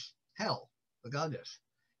is Hel, the goddess.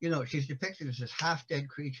 You know, she's depicted as this half-dead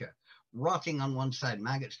creature, rotting on one side,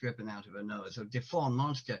 maggots dripping out of her nose, a deformed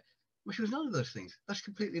monster. Well, she was none of those things. That's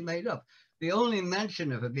completely made up. The only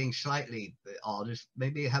mention of her being slightly odd is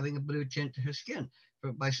maybe having a blue tint to her skin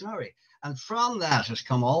by Snorri. And from that has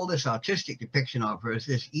come all this artistic depiction of her as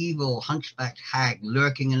this evil, hunchbacked hag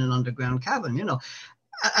lurking in an underground cabin, you know.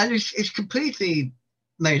 And it's completely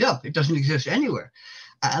made up. It doesn't exist anywhere.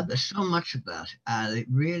 And there's so much of that. And it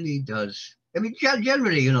really does. I mean,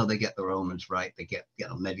 generally, you know, they get the Romans right. They get, you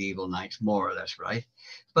know, medieval knights more or less right.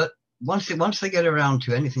 But once they get around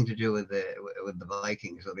to anything to do with the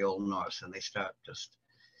Vikings or the Old Norse, and they start just,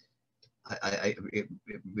 it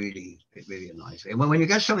really annoys me. When you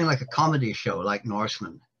get something like a comedy show like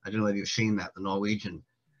Norseman, I don't know if you've seen that, the Norwegian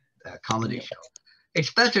comedy show.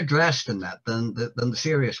 It's better dressed than that, than the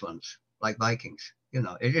serious ones like Vikings. You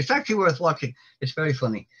know, it's actually worth watching. It's very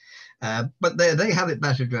funny, but they have it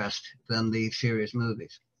better dressed than the serious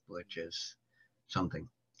movies, which is something.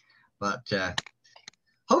 But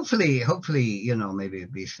hopefully, you know, maybe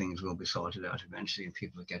these things will be sorted out eventually and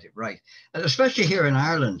people will get it right. And especially here in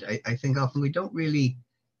Ireland, I think often we don't really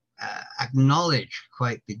acknowledge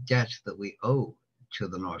quite the debt that we owe to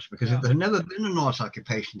the Norse, because if there had never been a Norse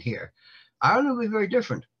occupation here, Ireland would be very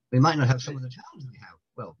different. We might not have some of the towns we have.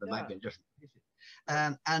 Well, there might be in different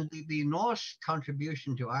places. And the Norse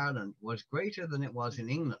contribution to Ireland was greater than it was in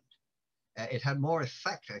England. it had more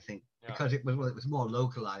effect, I think, because it was more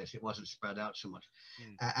localized. It wasn't spread out so much.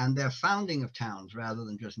 And their founding of towns rather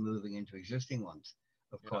than just moving into existing ones,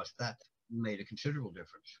 of course, that made a considerable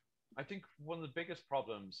difference. I think one of the biggest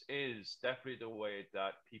problems is definitely the way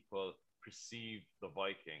that people perceive the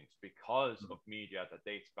Vikings because of media that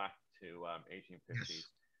dates back to 1850s.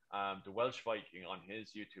 The Welsh Viking on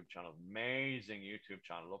his YouTube channel, amazing YouTube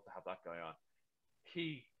channel, love to have that guy on.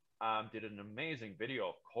 He did an amazing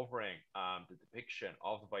video covering the depiction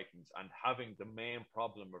of the Vikings and having the main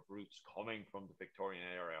problem of roots coming from the Victorian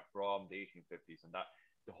era, from the 1850s, and that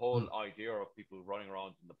the whole idea of people running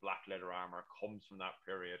around in the black leather armor comes from that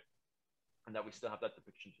period, and that we still have that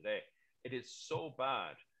depiction today. It is so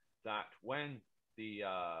bad that when the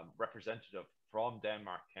representative from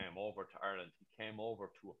Denmark came over to Ireland, he came over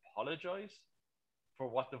to apologize for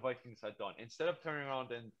what the Vikings had done. Instead of turning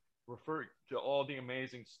around and referring to all the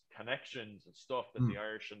amazing connections and stuff that the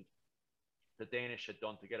Irish and the Danish had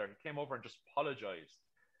done together, he came over and just apologized.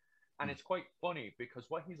 And it's quite funny because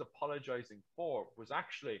what he's apologizing for was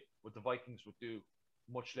actually what the Vikings would do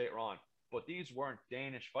much later on. But these weren't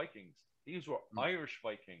Danish Vikings. These were Irish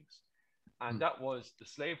Vikings. And that was the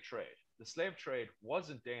slave trade. The slave trade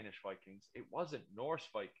wasn't Danish Vikings. It wasn't Norse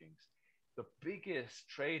Vikings. The biggest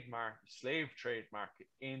slave trade market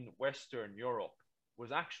in Western Europe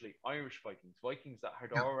was actually Irish Vikings. Vikings that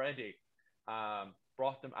had already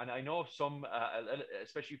brought them. And I know some,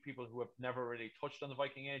 especially people who have never really touched on the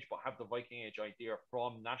Viking Age, but have the Viking Age idea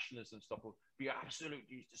from nationalism and stuff, will be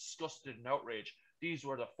absolutely disgusted and outraged. These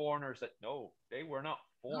were the foreigners that, no, they were not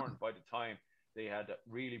foreign by the time they had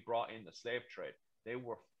really brought in the slave trade. They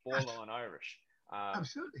were full-on Irish.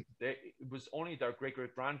 Absolutely. It was only their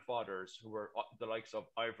great-great-grandfathers who were the likes of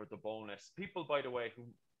Ivor the Boneless. People, by the way, who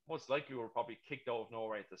most likely were probably kicked out of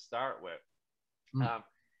Norway to start with.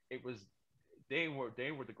 They were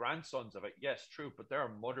the grandsons of it. Yes, true, but their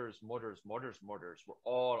mothers were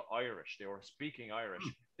all Irish. They were speaking Irish.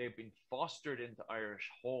 They've been fostered into Irish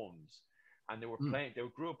homes, and they were playing. They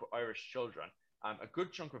grew up with Irish children. A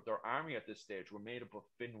good chunk of their army at this stage were made up of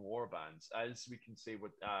Finn war bands, as we can see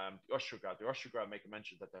with the Ushtragad. The Ushtragad make a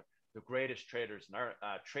mention that they're the greatest traitors in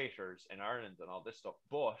Ireland and all this stuff.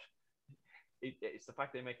 But it's the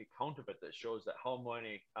fact they make a count of it that shows that how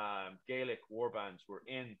many Gaelic war bands were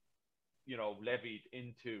levied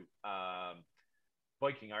into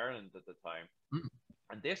Viking Ireland at the time.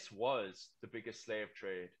 And this was the biggest slave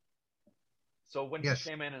trade. So when he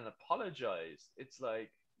came in and apologized, it's like,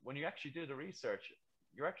 when you actually do the research,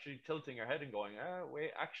 you're actually tilting your head and going, wait,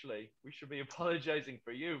 actually, we should be apologizing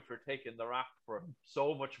for you for taking the rap for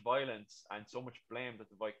so much violence and so much blame that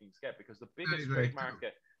the Vikings get. Because the biggest trade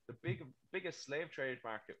market, the biggest slave trade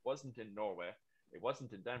market wasn't in Norway, it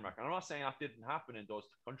wasn't in Denmark. And I'm not saying that didn't happen in those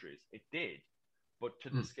countries. It did. But to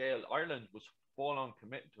the scale, Ireland was full on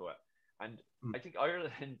committed to it. And I think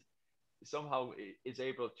Ireland somehow is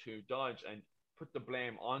able to dodge and put the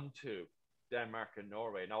blame onto Denmark and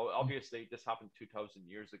Norway. Now, obviously, this happened 2,000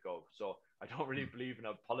 years ago, so I don't really believe in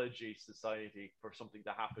an apology society for something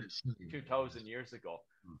that happened 2,000 years ago.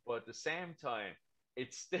 But at the same time,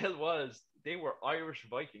 it still was, they were Irish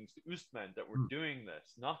Vikings, the Ostmen, that were doing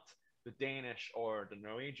this, not the Danish or the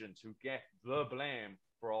Norwegians who get the blame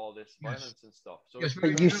for all this violence and stuff. So it's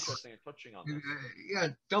really interesting touching on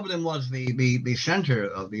this. Dublin was the center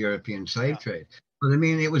of the European slave trade. But I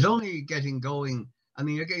mean, it was only getting going. I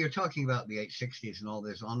mean, you're talking about the 860s and all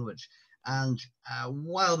this onwards. And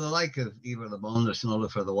while the like of Ivor the Boneless and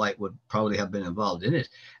Oliver the White would probably have been involved in it,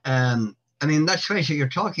 I mean, let's face it, you're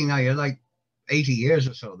talking now, you're like 80 years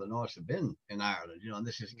or so the Norse have been in Ireland, and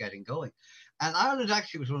this is getting going. And Ireland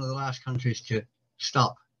actually was one of the last countries to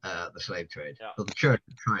stop the slave trade. So the church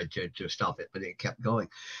tried to stop it, but it kept going.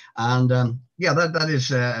 And that is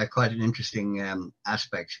quite an interesting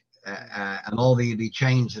aspect. And all the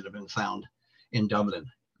chains that have been found in Dublin,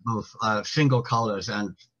 both single collars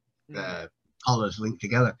and collars linked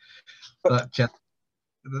together. But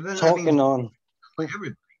talking on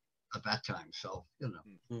everybody at that time, so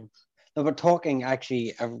No, but talking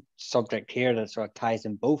actually a subject here that sort of ties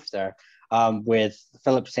in both there, with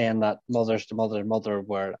Philip saying that mothers to mother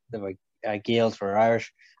were Gaels were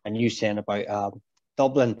Irish, and you saying about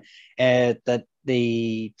Dublin, that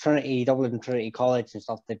the Dublin Trinity College and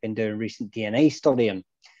stuff, they've been doing recent DNA studying.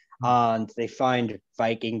 And they found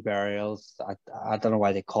Viking burials. I don't know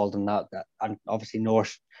why they called them that, and obviously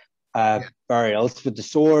Norse burials with the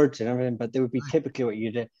swords and everything, but they would be typically what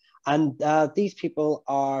you did. And these people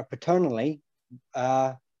are paternally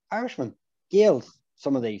Irishmen, Gaels,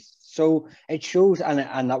 some of these. So it shows,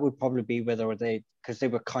 and that would probably be whether because they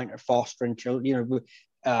were counter fostering children,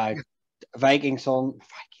 Viking son,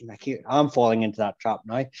 I'm falling into that trap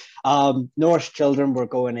now. Norse children were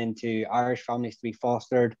going into Irish families to be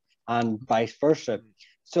fostered, and vice versa.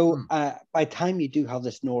 So by the time you do have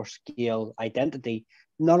this Norse Gael identity,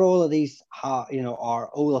 not all of these are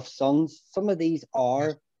Olaf's sons. Some of these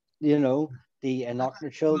are, the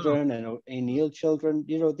Enochner children and O'Neill children.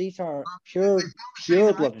 These are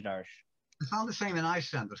pure-blooded Irish. I found the same in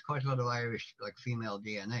Iceland. There's quite a lot of Irish, like, female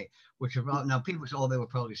DNA, which are now people say, they were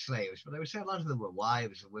probably slaves, but I would say a lot of them were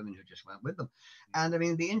wives of women who just went with them. And I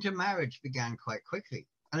mean, the intermarriage began quite quickly.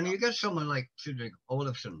 And I mean, you get someone like Cedric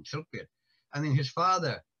Olafsson, Silkbeard. I mean, his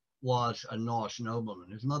father was a Norse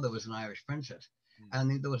nobleman. His mother was an Irish princess.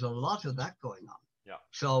 And there was a lot of that going on. Yeah.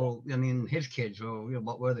 So, I mean, his kids were,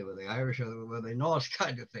 what were they? Were they Irish or were they Norse,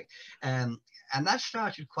 kind of thing? And that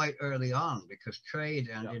started quite early on, because trade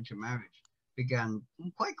and intermarriage began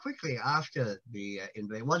quite quickly after the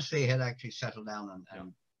invasion, once they had actually settled down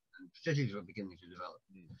and cities were beginning to develop.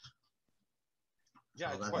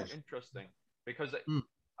 Yeah, so it's quite interesting, because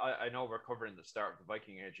I know we're covering the start of the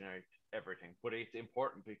Viking Age and everything, but it's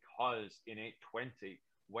important because in 820,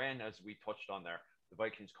 when, as we touched on there, the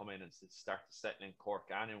Vikings come in and start to settle in Cork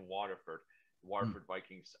and in Waterford. The Waterford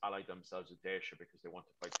Vikings allied themselves with Dacia because they want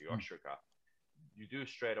to fight the Ostrogoth. You do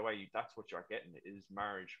straight away, that's what you're getting, is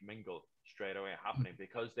marriage mingle straight away happening,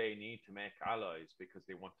 because they need to make allies, because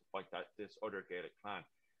they want to fight this other Gaelic clan.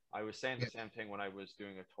 I was saying the same thing when I was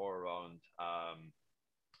doing a tour around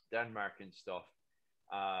Denmark and stuff.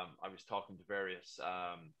 I was talking to various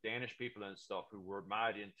Danish people and stuff who were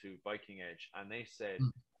mad into Viking Age, and they said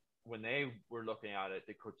when they were looking at it,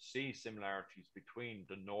 they could see similarities between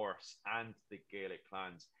the Norse and the Gaelic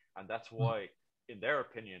clans, and that's why, in their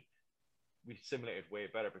opinion, we assimilated way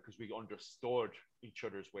better, because we understood each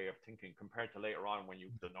other's way of thinking, compared to later on when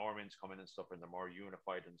the Normans come in and stuff, and they're more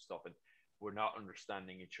unified and stuff, and we're not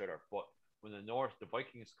understanding each other. But when the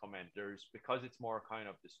Vikings come in, because it's more kind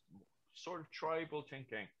of this sort of tribal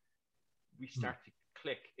thinking, we start to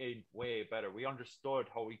click in way better. We understood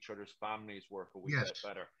how each other's families work a wee bit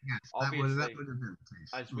better. Yes, obviously, that would have been the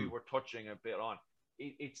case. As we were touching a bit on,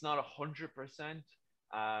 it's not 100%.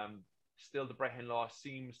 Still, the Brehon law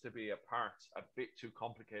seems to be a bit too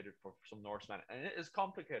complicated for some Norsemen, and it is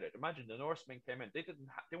complicated. Imagine the Norsemen came in;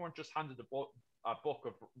 they weren't just handed a book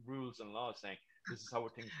of rules and laws saying this is how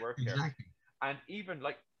things work here. And even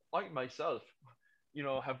like I myself,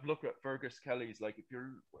 have looked at Fergus Kelly's, like, if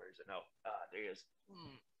you're, where is it now? There it is.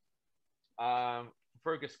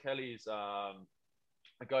 Fergus Kelly's A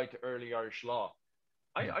Guide to Early Irish Law.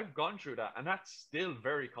 I've gone through that, and that's still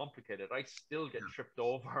very complicated. I still get tripped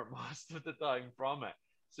over most of the time from it.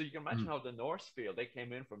 So you can imagine how the Norse feel. They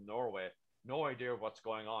came in from Norway, no idea what's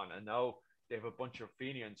going on, and now they have a bunch of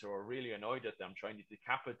Fenians who are really annoyed at them, trying to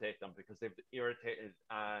decapitate them because they've irritated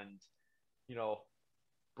and,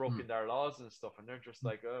 broken their laws and stuff, and they're just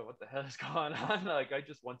like, oh, what the hell is going on? Like, I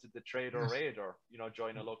just wanted to trade or raid or,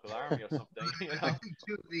 join a local army or something. I think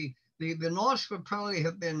too, the Norse would probably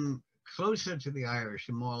have been closer to the Irish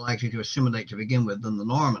and more likely to assimilate to begin with than the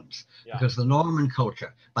Normans, because the Norman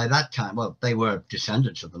culture by that time, well, they were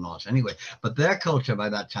descendants of the Norse anyway, but their culture by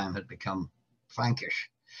that time had become Frankish.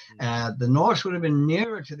 The Norse would have been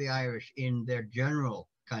nearer to the Irish in their general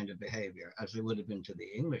kind of behavior as they would have been to the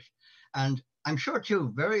English. And I'm sure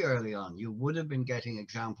too, very early on, you would have been getting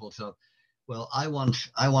examples of, well, I want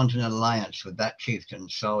an alliance with that chieftain,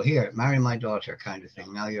 so here, marry my daughter, kind of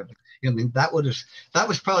thing. Now that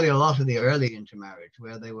was probably a lot of the early intermarriage,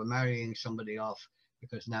 where they were marrying somebody off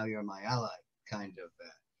because now you're my ally, kind of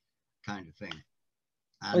thing.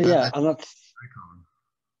 And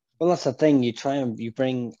that's the thing. You try and you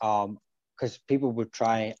bring because people would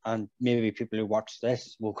try, and maybe people who watch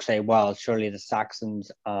this will say, well, surely the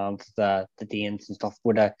Saxons and the Danes and stuff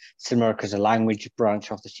would have similar, because the language branch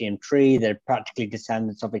off the same tree. They're practically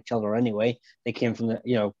descendants of each other anyway. They came from a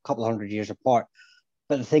couple of hundred years apart.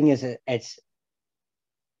 But the thing is,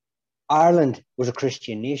 Ireland was a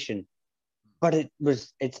Christian nation, but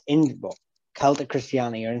it's in Celtic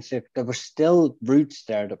Christianity, or there were still roots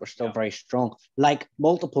there that were still very strong, like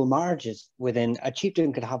multiple marriages within a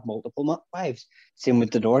chieftain could have multiple wives. Same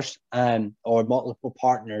with the Norse, or multiple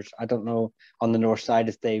partners. I don't know on the North side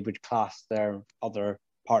if they would class their other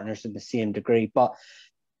partners in the same degree, but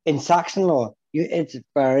in Saxon law, it's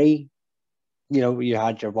very, you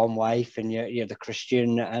had your one wife and you're the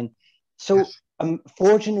Christian, and so.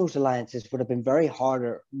 Forging those alliances would have been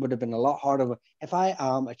a lot harder. If I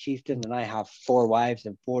am a chieftain and I have 4 wives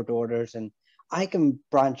and 4 daughters, and I can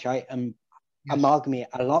branch out and amalgamate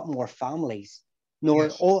a lot more families.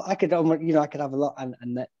 I could have a lot,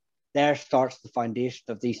 and there starts the foundation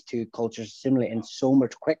of these two cultures assimilating so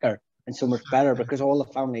much quicker and so much better because all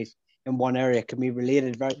the families in one area can be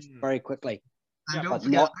related very quickly. And don't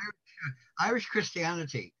forget, Irish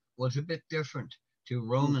Christianity was a bit different to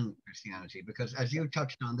Roman Christianity because, as you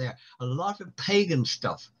touched on there, a lot of pagan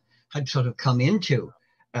stuff had sort of come into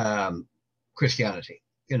Christianity.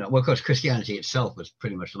 You know, well, of course, Christianity itself was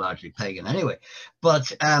pretty much largely pagan anyway.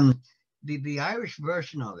 But the Irish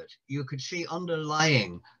version of it, you could see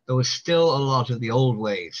underlying, there was still a lot of the old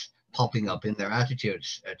ways popping up in their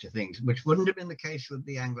attitudes to things, which wouldn't have been the case with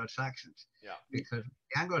the Anglo-Saxons. Yeah. Because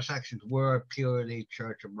the Anglo-Saxons were purely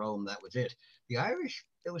Church of Rome, that was it. The Irish,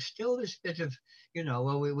 there was still this bit of, you know,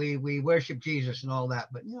 well, we worship Jesus and all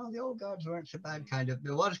that, but, you know, the old gods weren't so bad, kind of.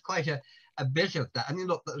 There was quite a bit of that. I mean,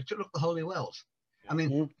 look the Holy Wells. I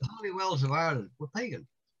mean, the Holy Wells of Ireland were pagan.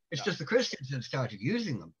 It's just the Christians that started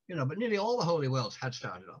using them, you know, but nearly all the holy wells had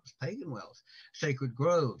started off as pagan wells, sacred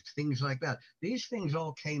groves, things like that. These things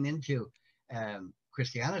all came into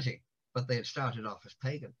Christianity, but they had started off as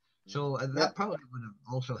pagan. So that probably would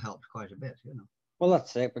have also helped quite a bit, you know. Well,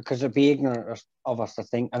 that's it, because it'd be ignorant of us to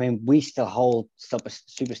think. I mean, we still hold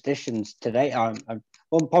superstitions today.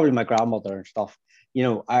 Well, probably my grandmother and stuff, you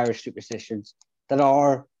know, Irish superstitions that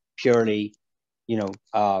are purely, you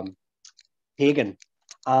know, pagan.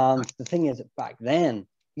 And the thing is, back then,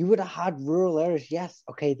 you would have had rural areas. Yes,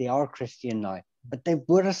 okay, they are Christian now, but they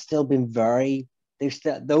would have still been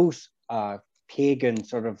those pagan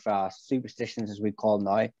sort of superstitions, as we call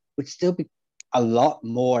now, would still be a lot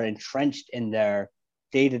more entrenched in their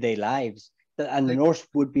day-to-day lives. And the Norse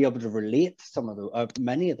would be able to relate to some of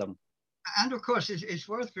many of them. And of course, it's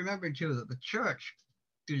worth remembering too that the church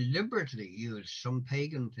deliberately used some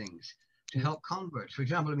pagan things to help converts. For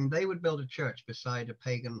example, I mean, they would build a church beside a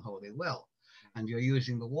pagan holy well, and you're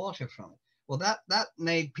using the water from it. Well, that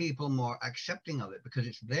made people more accepting of it because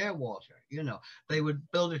it's their water, you know. They would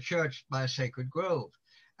build a church by a sacred grove.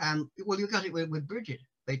 And, well, you got it with Bridget.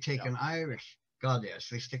 They take an Irish goddess,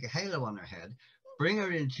 they stick a halo on her head, bring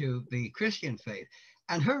her into the Christian faith,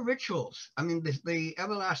 and her rituals, I mean, the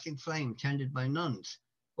everlasting flame tended by nuns.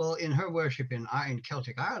 Well, in her worship in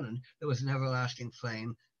Celtic Ireland, there was an everlasting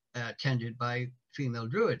flame tended by female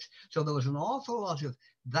druids. So there was an awful lot of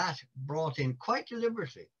that brought in quite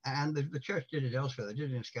deliberately. And the church did it elsewhere. They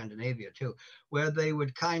did it in Scandinavia too, where they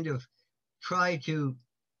would kind of try to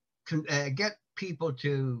get people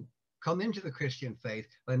to come into the Christian faith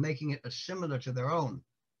by making it as similar to their own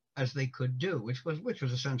as they could do, which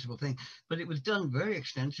was a sensible thing. But it was done very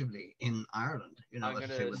extensively in Ireland. You know, I'm going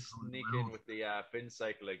to sneak in with the Finn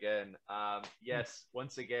cycle again. Yes,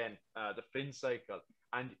 once again, the Finn cycle.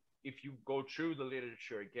 And if you go through the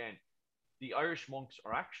literature again, the Irish monks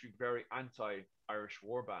are actually very anti-Irish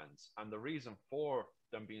warbands. And the reason for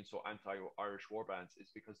them being so anti-Irish warbands is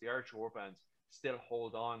because the Irish warbands still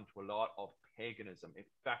hold on to a lot of paganism. In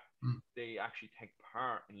fact, they actually take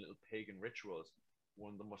part in little pagan rituals.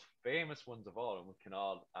 One of the most famous ones of all, and we can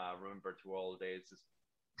all remember to all days, is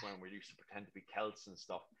when we used to pretend to be Celts and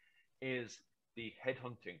stuff, is the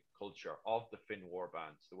headhunting culture of the Finn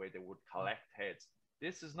warbands, the way they would collect heads.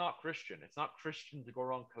 This is not Christian. It's not Christian to go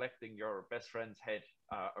around collecting your best friend's head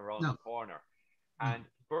around the corner. And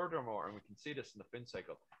furthermore, and we can see this in the Finn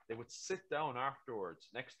cycle, they would sit down afterwards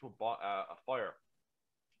next to a fire,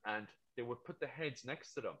 and they would put the heads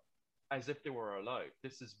next to them as if they were alive.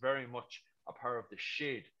 This is very much a part of the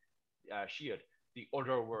Shead, the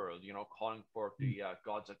other world, you know, calling for the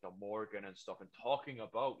gods like the Morgan and stuff, and talking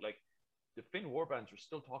about, like, the Finn warbands were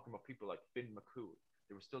still talking about people like Finn McCool.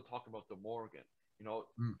 They were still talking about the Morgan. You know,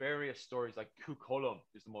 various stories like Cuchulainn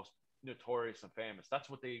is the most notorious and famous.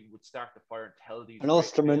 That's what they would start the fire and tell these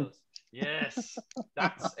tales. Yes,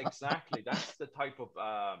 that's the type of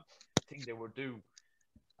thing they would do.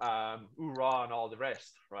 Hoorah and all the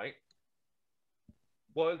rest, right?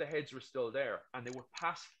 While the heads were still there, and they would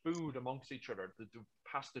pass food amongst each other, to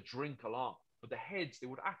pass the drink along. But the heads, they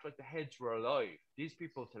would act like the heads were alive. These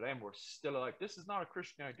people to them were still alive. This is not a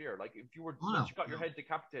Christian idea. Like, if you were, once you got your head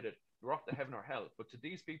decapitated, you were off to heaven or hell. But to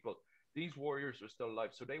these people, these warriors were still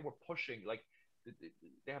alive. So they were pushing, like,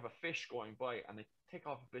 they have a fish going by, and they take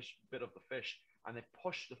off a bit of the fish, and they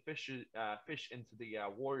push the fish into the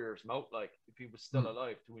warrior's mouth, like, if he was still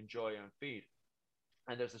alive, to enjoy and feed.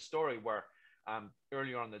 And there's a story where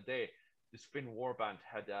earlier on in the day, this Finn warband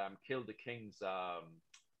had killed the king's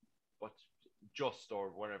just or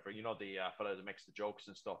whatever, you know, the fellow that makes the jokes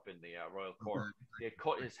and stuff in the royal court. They had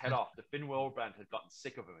cut his head off. The Finn warband had gotten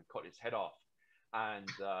sick of him and cut his head off. And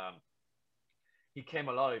he came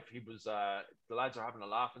alive. He was the lads are having a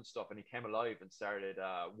laugh and stuff, and he came alive and started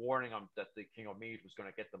warning them that the King of Mead was going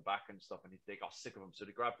to get them back and stuff, and they got sick of him, so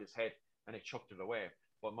they grabbed his head and they chucked it away.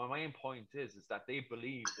 But my main point is that they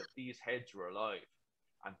believed that these heads were alive,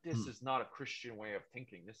 and this is not a Christian way of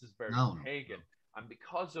thinking. This is very pagan. And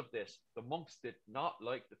because of this, the monks did not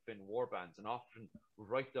like the Finn warbands, and often would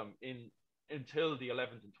write them in until the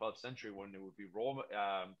 11th and 12th century, when they would be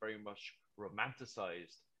very much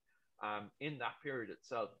romanticized. In that period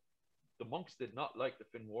itself, the monks did not like the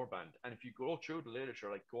Finn warband. And if you go through the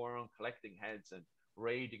literature, like going around collecting heads and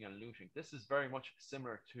raiding and looting, this is very much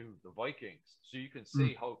similar to the Vikings. So you can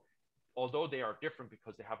see how, although they are different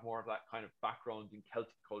because they have more of that kind of background in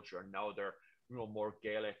Celtic culture, and now they're more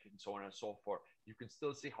Gaelic and so on and so forth, you can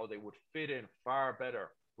still see how they would fit in far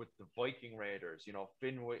better with the Viking raiders,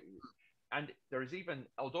 Finn. And there's even,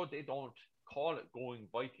 although they don't call it going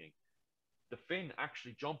Viking, the Finn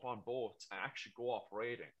actually jump on boats and actually go off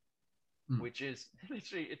raiding, which is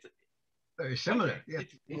literally, it's very similar.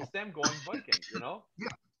 It's them going Viking, So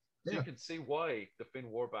Yeah. you can see why the Finn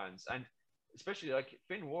warbands, and especially like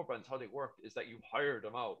Finn warbands, how they worked is that you hired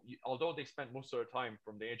them out. Although they spent most of their time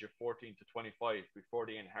from the age of 14 to 25 before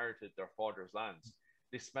they inherited their father's lands,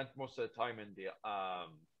 they spent most of the time in the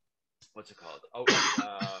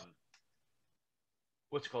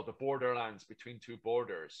the borderlands between two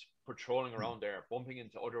borders, patrolling around there, bumping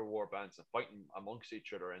into other warbands and fighting amongst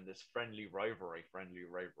each other in this friendly rivalry.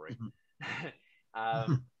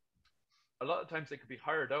 A lot of times they could be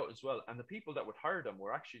hired out as well, and the people that would hire them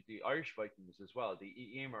were actually the Irish Vikings as well, the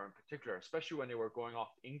Emer in particular, especially when they were going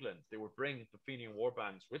off to England. They would bring the Fenian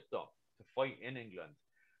warbands with them to fight in England.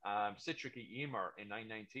 Citric Emer in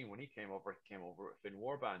 919, when he came over with Finn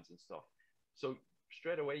warbands and stuff. So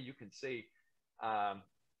straight away you can see how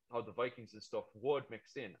the Vikings and stuff would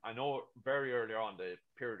mix in. I know very early on, the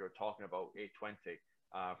period we're talking about, 820,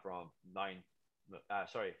 from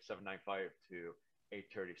 795 to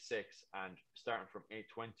 836, and starting from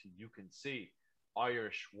 820, you can see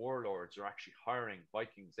Irish warlords are actually hiring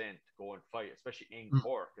Vikings in to go and fight, especially in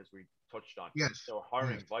Cork, as we touched on. Yes. They were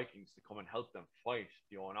hiring Vikings to come and help them fight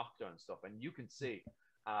the Oanachta and stuff. And you can see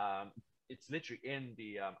it's literally in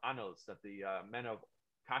the annals that the men of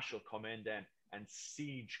Cashel come in then and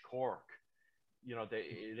siege Cork.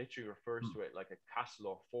 It literally refers to it like a castle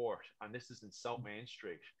or fort, and this is in South Main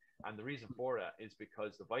Street. And the reason for that is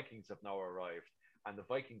because the Vikings have now arrived, and the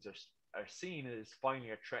Vikings are seen as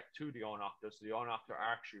finally a threat to the Oanachta. So the Oanachta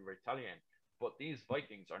are actually retaliating. But these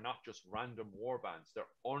Vikings are not just random warbands. They're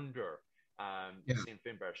under St.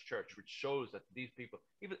 Finbarr's Church, which shows that these people,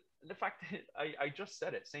 even the fact that I just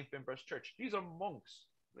said it, St. Finbarr's Church, these are monks.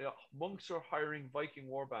 Monks are hiring Viking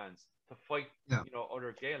warbands to fight,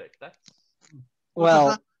 other Gaelic. That's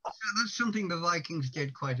something the Vikings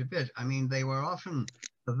did quite a bit. I mean, they were often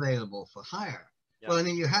available for hire. Yeah. Well, I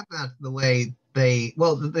mean, you had that the way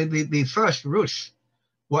the first Rus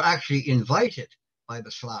were actually invited by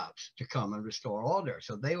the Slavs to come and restore order.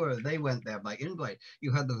 So they went there by invite.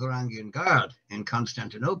 You had the Varangian Guard in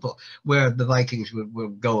Constantinople, where the Vikings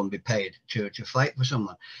would go and be paid to fight for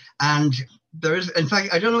someone. And there's, in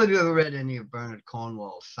fact, I don't know if you ever read any of Bernard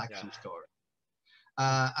Cornwall's Saxon story.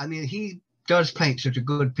 I mean, he does paint such a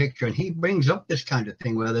good picture, and he brings up this kind of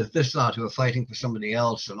thing where there's this lot who are fighting for somebody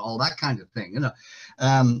else and all that kind of thing.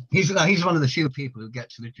 He's one of the few people who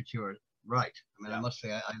gets literature right. I mean, I must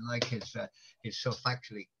say I like his so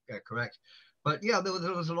factually correct. But yeah, there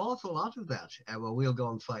was an awful lot of that. Well, we'll go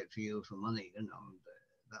and fight for you for money.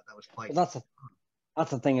 That was quite. Well,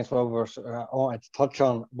 that's the thing as well. We're to touch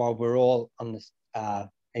on while we're all on this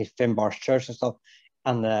Finbarr's Church and stuff,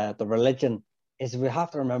 and the religion is, we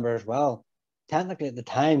have to remember as well. Technically, at the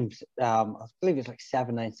time, I believe it's like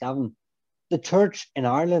 797, the church in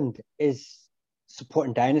Ireland is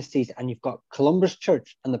supporting dynasties, and you've got Columbus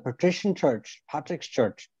Church and the Patrician Church, Patrick's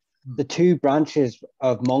Church, the two branches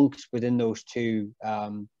of monks within those two,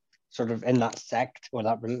 sort of in that sect, or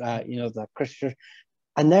that the Christian,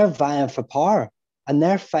 and they're vying for power, and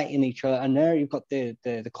they're fighting each other. And there you've got the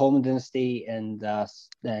Coleman dynasty and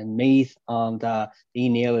Meath and the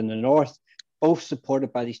Neil in the north, both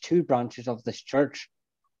supported by these two branches of this church.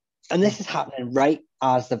 And this is happening right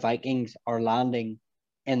as the Vikings are landing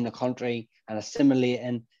in the country and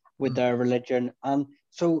assimilating with their religion. And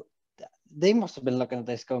so they must have been looking at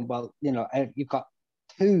this going, well, you've got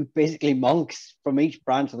two basically monks from each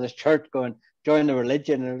branch of this church going, join the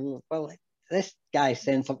religion. And well, this guy's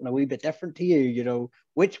saying something a wee bit different to you,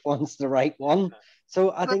 which one's the right one?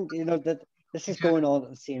 So I think, that this is going on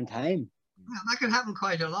at the same time. Yeah, that could happen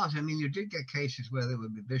quite a lot. I mean, you did get cases where there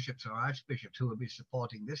would be bishops or archbishops who would be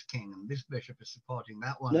supporting this king, and this bishop is supporting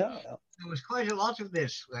that one. Yeah. There was quite a lot of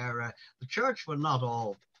this where the church were not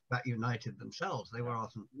all that united themselves. They were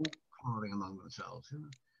often quarreling among themselves. You know?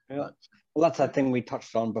 Yeah. Well, that's that thing we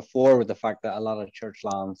touched on before, with the fact that a lot of church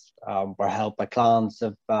lands were held by clans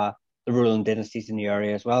of the ruling dynasties in the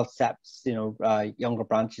area as well. Septs, younger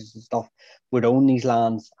branches and stuff would own these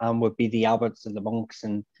lands and would be the abbots and the monks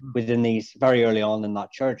and within these very early on in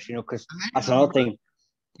that church, because that's another thing.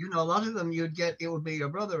 A lot of them it would be your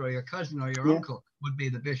brother or your cousin or your uncle would be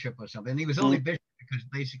the bishop or something. And he was only bishop because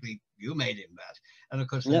basically you made him that. And of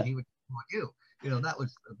course, then he would support you. That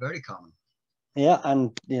was very common. Yeah,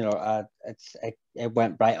 and it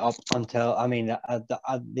went right up until, I mean,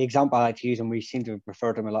 the example I like to use, and we seem to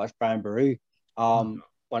refer to him a lot, is Brian Boru.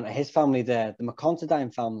 When his family, the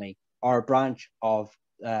McConsidine family, are a branch of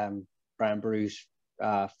Brian Boru's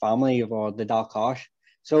family, or the Dalkosh.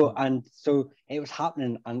 So it was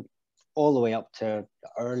happening, and all the way up to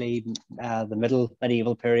the middle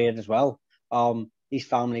medieval period as well. These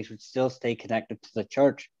families would still stay connected to the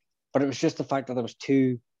church, but it was just the fact that there was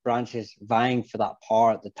two branches vying for that power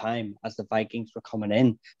at the time as the Vikings were coming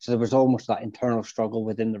in. So there was almost that internal struggle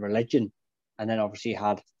within the religion. And then obviously you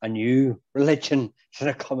had a new religion sort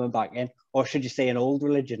of coming back in, or should you say an old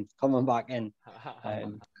religion coming back in.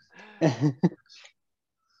 But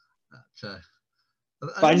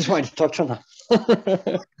I just wanted to touch on that.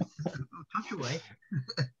 Touch away.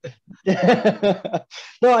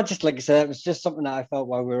 No, I just, like I said, it was just something that I felt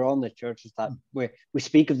while we were on the church, is that we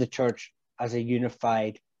speak of the church as a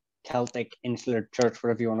unified Celtic insular church,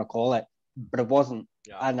 whatever you want to call it, but it wasn't.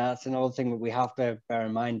 And that's another thing that we have to bear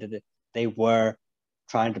in mind, that they were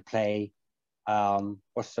trying to play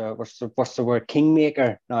what's the word,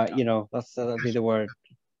 kingmaker. No, that'd be the word.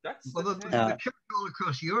 The church all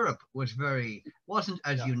across Europe wasn't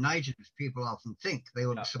as united as people often think. They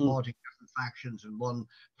were supporting different factions and one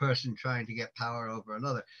person trying to get power over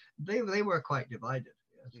another. They were quite divided.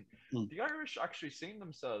 The Irish actually seen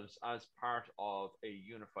themselves as part of a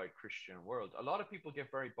unified Christian world. A lot of people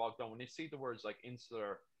get very bogged down when they see the words like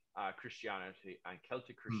insular Christianity and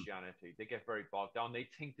Celtic Christianity. They get very bogged down. They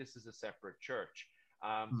think this is a separate church.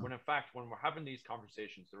 When in fact, when we're having these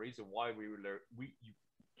conversations, the reason why we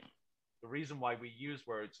use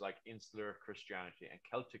words like insular Christianity and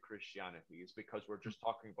Celtic Christianity is because we're just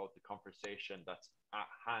talking about the conversation that's at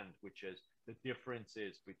hand, which is the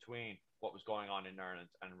differences between what was going on in Ireland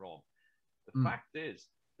and Rome. The fact is,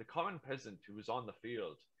 the common peasant who was on the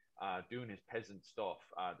field doing his peasant stuff,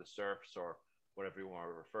 the serfs or whatever you want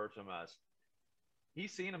to refer to him as,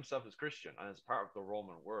 he's seen himself as Christian and as part of the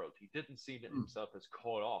Roman world. He didn't see himself as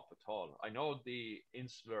cut off at all. I know the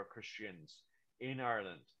insular Christians in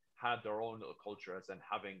Ireland had their own little culture, as in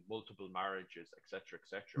having multiple marriages, etc.,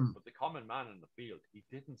 etc. But the common man in the field, he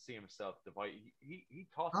didn't see himself divided. He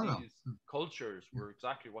thought these cultures were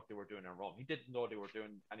exactly what they were doing in Rome. He didn't know they were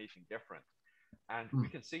doing anything different. And we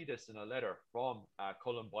can see this in a letter from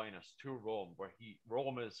Columbanus to Rome, where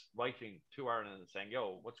Rome is writing to Ireland and saying,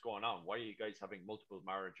 yo, what's going on? Why are you guys having multiple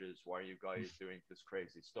marriages? Why are you guys doing this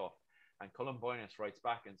crazy stuff? And Columbanus writes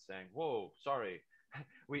back and saying, whoa, sorry,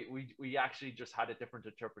 we actually just had a different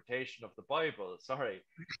interpretation of the Bible. Sorry,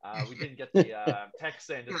 we didn't get the text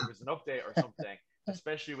saying that there was an update or something.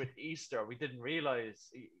 Especially with Easter, we didn't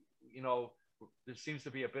realize, there seems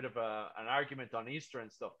to be a bit of an argument on Easter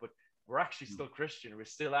and stuff, but we're actually still Christian. We're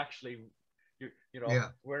still actually,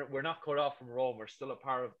 we're not cut off from Rome. We're still a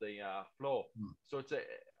part of the flow. So it's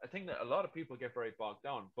a thing that a lot of people get very bogged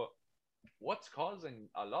down. But what's causing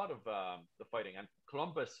a lot of the fighting, and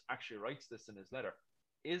Columbus actually writes this in his letter,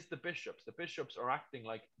 is the bishops. The bishops are acting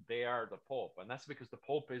like they are the Pope, and that's because the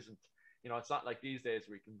Pope isn't, it's not like these days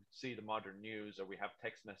we can see the modern news or we have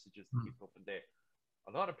text messages to keep up to date.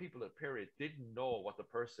 A lot of people at the period didn't know what the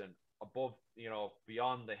person above,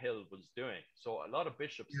 beyond the hill was doing. So a lot of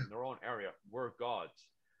bishops in their own area were gods.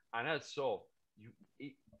 And as so,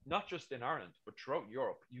 not just in Ireland, but throughout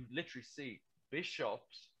Europe, you literally see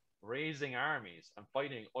bishops raising armies and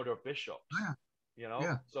fighting other bishops.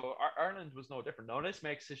 So Ireland was no different. Now this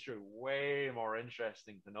makes history way more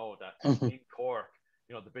interesting to know that in Cork,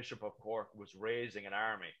 the Bishop of Cork was raising an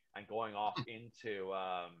army and going off into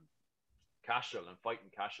Cashel and fighting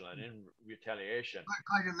Cashel, and in retaliation.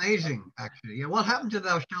 Quite amazing, actually. Yeah, what happened to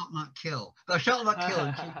 "Thou shalt not kill"? Thou shalt not kill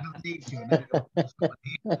until you have need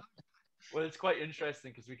to. Well, it's quite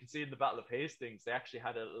interesting because we can see in the Battle of Hastings, they actually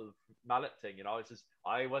had a little mallet thing, it says,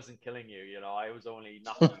 I wasn't killing you, I was only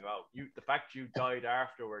knocking you out. The fact you died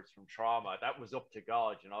afterwards from trauma, that was up to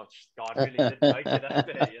God, God really didn't like you that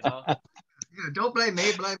day, Don't blame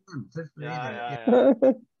me, blame them. Yeah.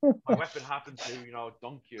 My weapon happened to,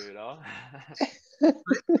 dunk you,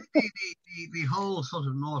 The whole sort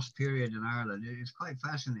of Norse period in Ireland is quite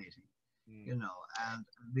fascinating, and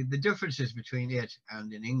the differences between it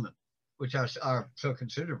and in England, which are so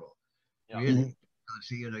considerable, really.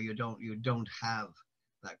 So, you don't have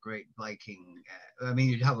that great Viking. I mean,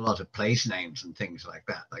 you'd have a lot of place names and things like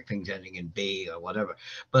that, like things ending in B or whatever.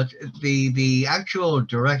 But the actual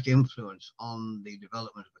direct influence on the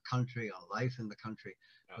development of the country, on life in the country,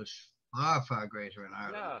 was far greater in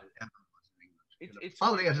Ireland than it ever was in England. It's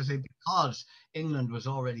probably, as I say, because England was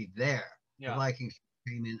already there. The Vikings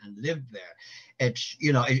came in and lived there.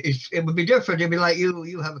 It would be different. It'd be like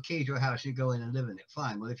you have a key to a house, you go in and live in it.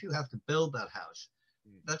 Fine. Well, if you have to build that house,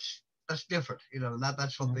 that's different, and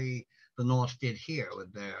that's what the Norse did here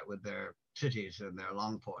with their cities and their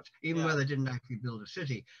long ports. Even where they didn't actually build a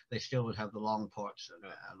city, they still would have the long ports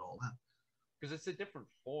and all that. Because it's a different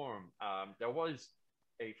form. There was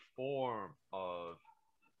a form of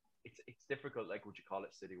it's difficult. Like, would you call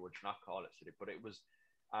it city? Would you not call it city? But it was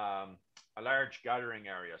a large gathering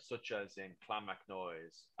area, such as in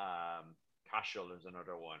Clonmacnoise, Cashel is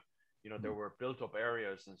another one. There were built up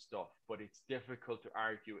areas and stuff, but it's difficult to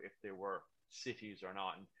argue if they were cities or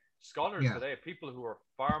not. And scholars today, people who are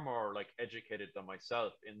far more educated than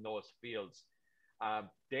myself in those fields,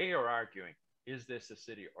 they are arguing, is this a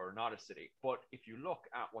city or not a city? But if you look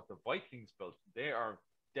at what the Vikings built, they are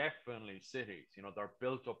definitely cities. They're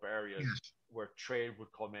built up areas where trade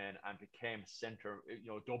would come in and became a center.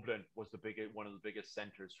 Dublin was one of the biggest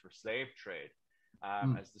centers for slave trade.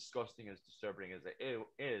 As disgusting, as disturbing as it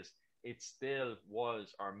is, it still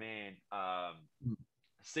was our main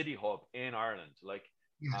city hub in Ireland.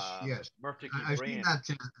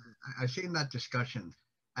 I've seen that discussion,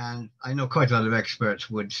 and I know quite a lot of experts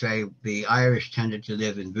would say the Irish tended to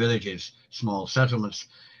live in villages, small settlements,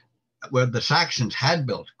 where the Saxons had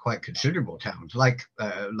built quite considerable towns, like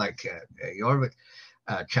Jorvik,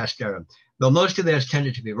 Chester. Though most of theirs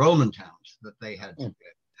tended to be Roman towns that they had,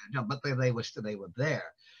 but they were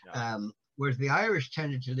there. Whereas the Irish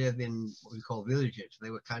tended to live in what we call villages. They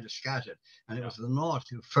were kind of scattered. And it was the North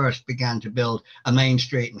who first began to build a main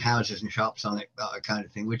street and houses and shops on it, that kind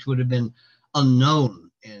of thing, which would have been unknown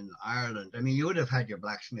in Ireland. I mean, you would have had your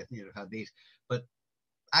blacksmith and you'd have had these, but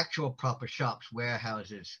actual proper shops,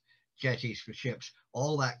 warehouses, jetties for ships,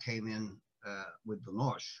 all that came in with the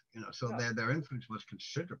Norse, so their influence was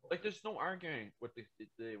considerable. There's no arguing with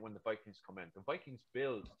when the Vikings come in. The Vikings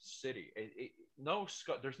build city.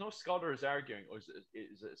 There's no scholars arguing, is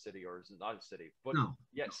it a city or is it not a city? But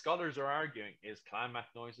yet scholars are arguing, is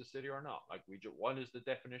Clonmacnoise a city or not? What is the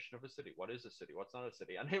definition of a city? What is a city? What's not a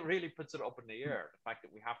city? And it really puts it up in the air. The fact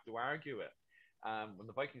that we have to argue it. When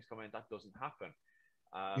the Vikings come in, that doesn't happen.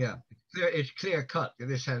 It's clear cut.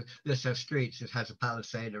 This has streets. It has a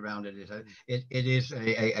palisade around it. It is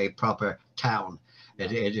a proper town.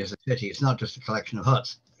 It is a city. It's not just a collection of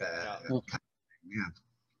huts.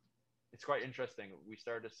 It's quite interesting. We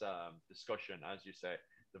started this discussion, as you say.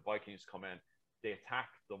 The Vikings come in. They attack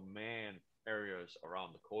the main areas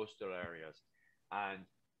around the coastal areas, and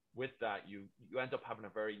with that, you end up having a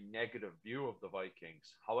very negative view of the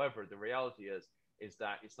Vikings. However, the reality is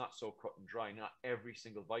that it's not so cut and dry. Not every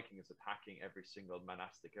single Viking is attacking every single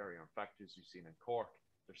monastic area. In fact, as you've seen in Cork,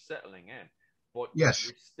 they're settling in. But we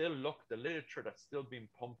still look, the literature that's still being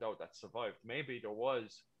pumped out that survived. Maybe there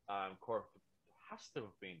was Cork, has to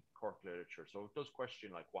have been Cork literature. So it does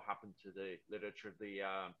question what happened to the literature the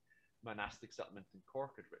monastic settlement in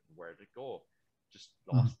Cork had written. Where did it go? Just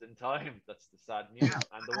lost in time. That's the sad news.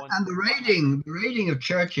 And the raiding of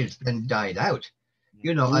churches then died out.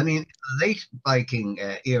 I mean, the late Viking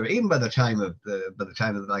era, even by the time of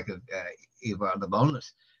Ivar the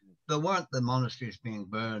Boneless, there weren't the monasteries being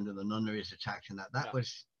burned and the nunneries attacked, and that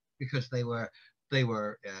was because they were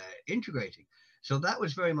integrating. So that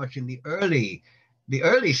was very much in the early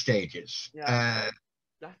stages. That's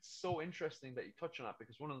so interesting that you touch on that,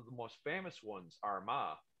 because one of the most famous ones,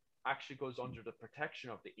 Armagh, actually goes under the protection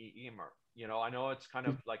of the Emer. I know it's kind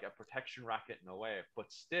of like a protection racket in a way, but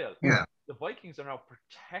still, the Vikings are now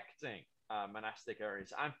protecting monastic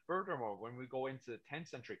areas. And furthermore, when we go into the 10th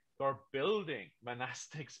century, they're building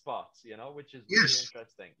monastic spots, which is really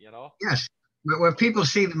interesting, Yes. Where people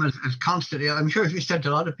see them as constant. I'm sure if you said to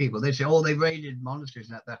a lot of people, they'd say, they raided monasteries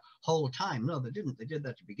the whole time. No, they didn't. They did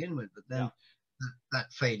that to begin with, but then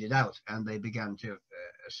that faded out and they began to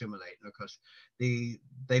assimilate. Because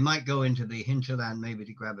they might go into the hinterland maybe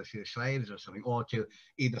to grab a few slaves or something, or to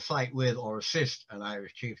either fight with or assist an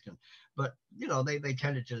Irish chieftain. But, they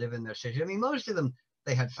tended to live in their city. I mean, most of them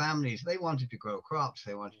They had families. They wanted to grow crops.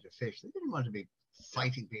 They wanted to fish. They didn't want to be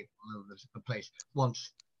fighting people all over the place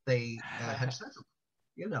once they had settled.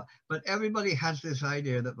 You know, but everybody has this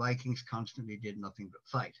idea that Vikings constantly did nothing but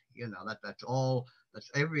fight. You know, that's all.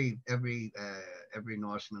 That's every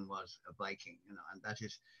Norseman was a Viking. You know, and that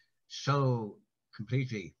is so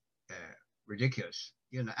completely ridiculous.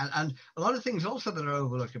 You know, and a lot of things also that are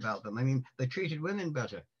overlooked about them. I mean, they treated women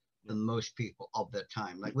better than most people of their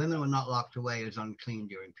time. Like, women were not locked away as unclean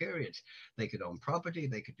during periods. They could own property.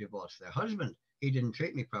 They could divorce their husband. He didn't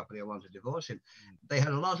treat me properly. I want to divorce him. They had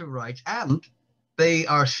a lot of rights, and they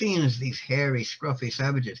are seen as these hairy, scruffy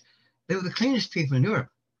savages. They were the cleanest people in Europe.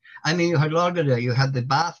 I mean, you had Lager Day, you had the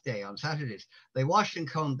bath day on Saturdays. They washed and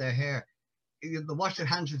combed their hair. They washed their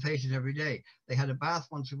hands and faces every day. They had a bath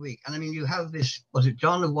once a week. And I mean, you have this, was it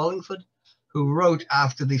John of Wallingford, who wrote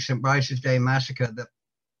after the St. Brice's Day massacre that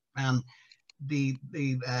the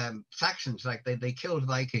Saxons, like they killed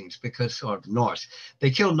Vikings because, or Norse,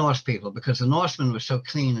 they killed Norse people because the Norsemen were so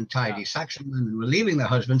clean and tidy. Saxon women were leaving their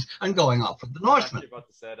husbands and going off with the Norsemen. I was about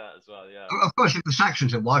to say that as well, yeah. Of course, if the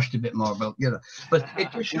Saxons had washed a bit more, but you know, but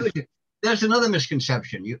it just shows you. There's another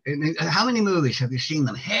misconception. How many movies have you seen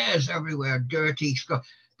them? Hairs everywhere, dirty.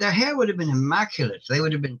 Their hair would have been immaculate. They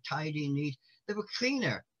would have been tidy, neat. They were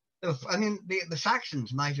cleaner. I mean, the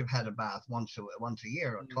Saxons might have had a bath once a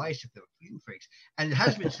year or twice if they were clean freaks. And it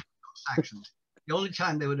has been said of Saxons, the only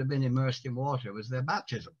time they would have been immersed in water was their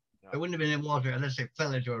baptism. They wouldn't have been in water unless they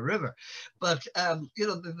fell into a river. But, you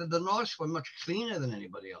know, the Norse were much cleaner than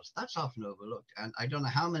anybody else. That's often overlooked. And I don't know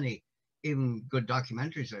how many even good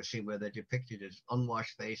documentaries I've seen where they're depicted as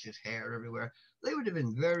unwashed faces, hair everywhere. They would have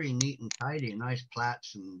been very neat and tidy, nice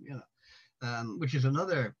plaits, and, you know, which is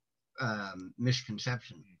another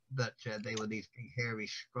misconception that they were these big, hairy,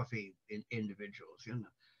 scruffy individuals, you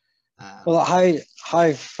know. Well,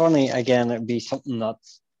 how funny again it'd be something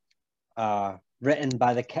that's written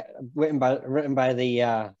by the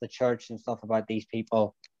church and stuff about these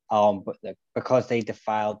people, but because they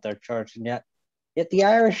defiled their church, and yet the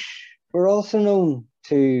Irish were also known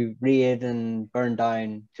to raid and burn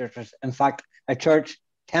down churches. In fact, a church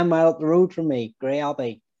 10 miles up the road from me, Grey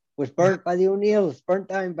Abbey, was burnt by the O'Neills, burnt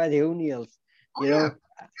down by the O'Neills. You know.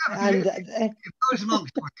 Yeah, and if those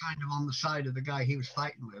monks were kind of on the side of the guy he was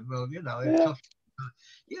fighting with, well, you know, it's tough.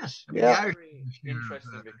 Yes, I mean, very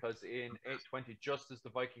interesting because in 820, just as the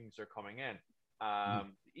Vikings are coming in,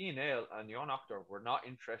 Ian Ale and the Onoctor were not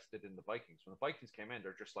interested in the Vikings. When the Vikings came in,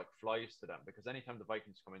 they're just like flies to them because anytime the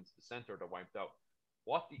Vikings come into the center, they're wiped out.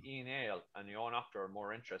 What the Ian Ale and the Onoctor are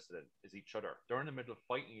more interested in is each other. They're in the middle of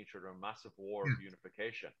fighting each other in a massive war of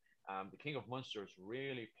unification. The King of Munster is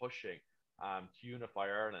really pushing to unify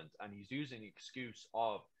Ireland, and he's using the excuse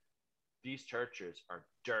of these churches are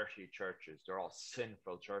dirty churches. They're all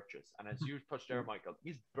sinful churches. And as you touched there, Michael,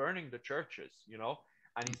 he's burning the churches, you know,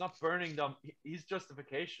 and he's not burning them. His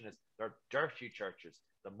justification is they're dirty churches.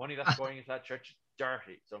 The money that's going into that church is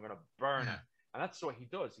dirty, so I'm going to burn it. And that's what he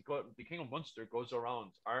does. The King of Munster goes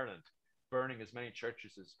around Ireland burning as many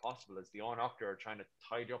churches as possible as the Onoctor are trying to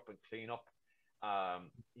tidy up and clean up.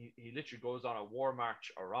 He literally goes on a war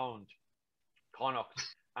march around Connacht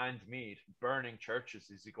and Meath, burning churches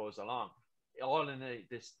as he goes along, all in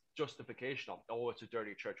this justification of, oh, it's a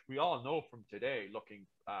dirty church. We all know from today, looking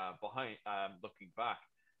back,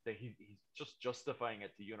 that he's just justifying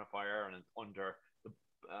it to unify Ireland under the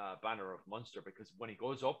banner of Munster, because when he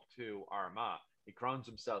goes up to Armagh, he crowns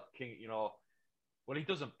himself king. You know, well, he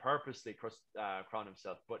doesn't purposely crown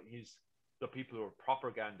himself, but he's the people who are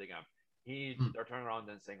propaganding him. They're turning around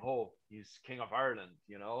and saying, oh, he's King of Ireland,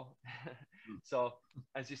 you know. So,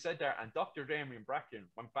 as you said there, and Dr. Damien Bracken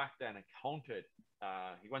went back then and counted,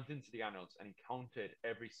 he went into the annals and he counted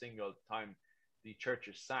every single time the church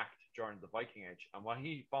is sacked during the Viking Age. And what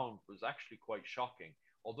he found was actually quite shocking.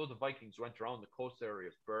 Although the Vikings went around the coast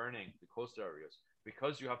areas, burning the coast areas,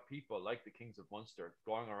 because you have people like the Kings of Munster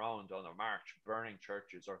going around on a march, burning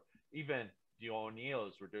churches, or even the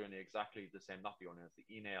O'Neills were doing exactly the same, not the O'Neills, the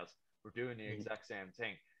Enales, were doing the exact same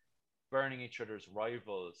thing, burning each other's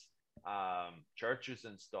rivals, churches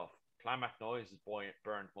and stuff. Clonmacnoise is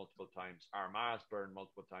burned multiple times. Armagh's burned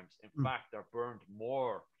multiple times. In fact, they're burned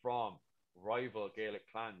more from rival Gaelic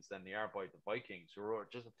clans than they are by the Vikings, who are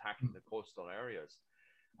just attacking the coastal areas.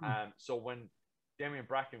 So when Damien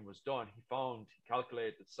Bracken was done, he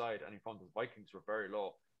calculated the side, and he found the Vikings were very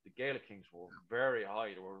low. The Gaelic kings were very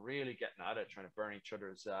high. They were really getting at it, trying to burn each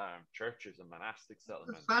other's churches and monastic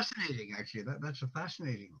settlements. That's fascinating, actually. That's a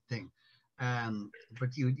fascinating thing.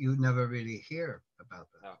 But you never really hear about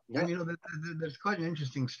that. Yeah. And, you know, there's quite an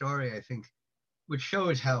interesting story, I think, which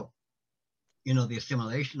shows how you know, the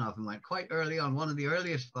assimilation of them went quite early on. One of the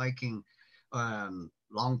earliest Viking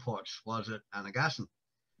long ports was at Anagassan.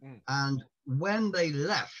 And when they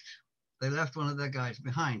left one of their guys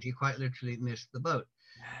behind. He quite literally missed the boat.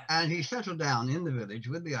 And he settled down in the village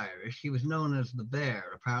with the Irish. He was known as the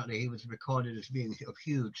Bear. Apparently, he was recorded as being of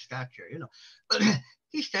huge stature, you know. But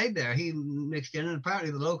he stayed there. He mixed in, and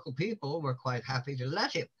apparently the local people were quite happy to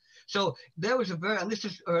let him. So there was and this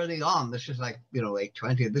is early on. This is like, you know,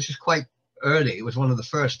 820. This is quite early. It was one of the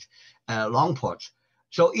first long ports.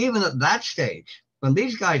 So even at that stage, when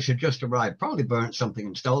these guys had just arrived, probably burnt something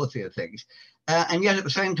and stole a few things, and yet at the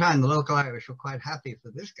same time, the local Irish were quite happy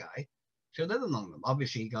for this guy to live among them.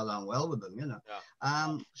 Obviously, he got on well with them, you know.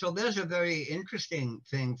 Yeah. So there's a very interesting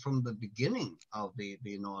thing from the beginning of the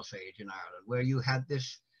Norse Age in Ireland, where you had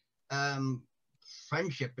this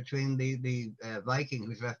friendship between the Viking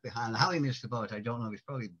who's left behind. How he missed the boat, I don't know. He's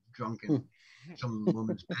probably drunk in some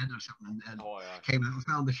woman's bed or something, and came out and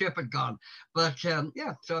found the ship had gone. But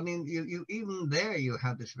yeah, so I mean, you even there you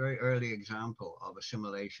have this very early example of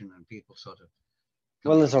assimilation and people sort of.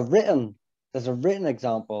 Well, there's a written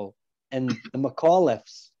example in the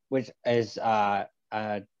McAuliffes, which is a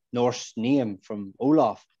Norse name from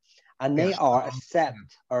Olaf, and they are a sept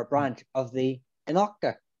or a branch of the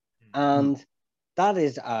hAodha, and that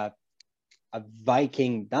is a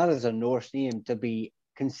Viking, that is a Norse name to be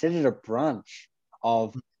considered a branch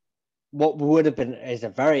of what would have been is a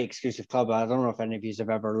very exclusive club. I don't know if any of you have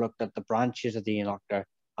ever looked at the branches of the hAodha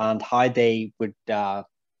and how they would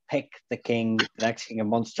pick the next king of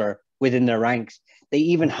Munster within their ranks. They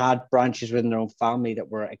even had branches within their own family that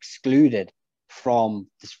were excluded from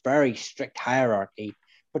this very strict hierarchy.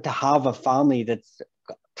 But to have a family that's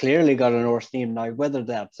clearly got a Norse name now, whether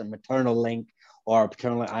that's a maternal link or a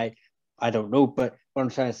paternal, I don't know. But what I'm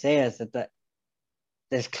trying to say is that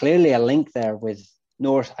there's clearly a link there with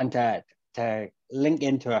Norse, and to link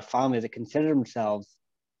into a family that consider themselves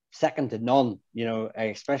second to none, you know,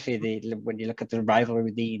 especially when you look at the rivalry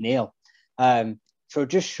with the Nail. So it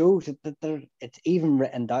just shows that it's even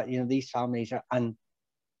written that, you know, these families are, and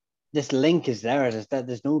this link is there.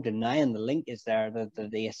 There's no denying the link is there.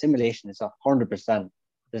 The assimilation is 100%.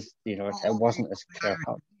 This, you know, it wasn't as clear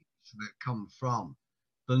cut. That come from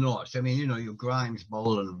the Norse. I mean, you know, your Grimes,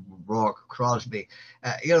 Boland, Rourke, Crosby.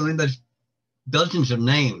 You know, I mean, there's dozens of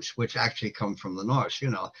names which actually come from the Norse,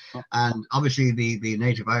 you know, and obviously the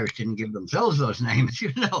native Irish didn't give themselves those names,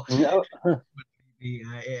 you know. No. The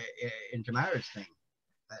intermarriage thing.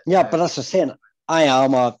 Yeah, but that's the saying. I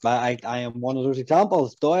am one of those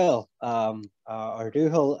examples. Doyle, or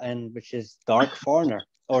Dubhghall, and which is dark foreigner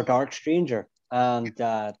or dark stranger, and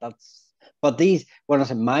that's. But these, when I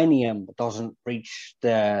say my name doesn't reach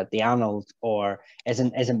the annals or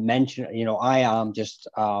isn't mentioned, you know, I am just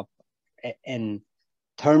in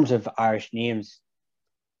terms of Irish names,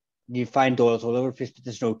 you find Doyle's all over the place, but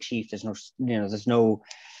there's no chief, there's no, you know, there's no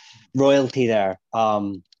royalty there.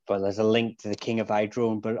 But there's a link to the King of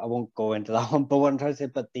Idrone, but I won't go into that one. But what I'm trying to say,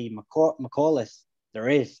 but the McAuliffes,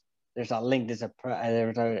 there's a link, there's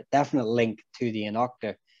a definite link to the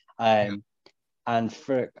hAodha. And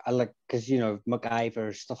for like, because you know,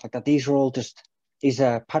 MacIver, stuff like that, these are all just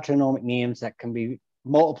patronymic names that can be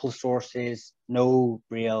multiple sources, no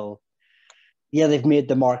real. Yeah, they've made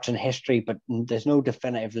the marks in history, but there's no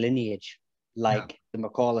definitive lineage like the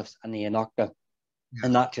McAuliffes and the hAodha,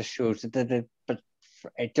 and that just shows that. But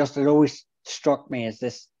it always struck me as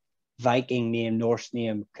this Viking name, Norse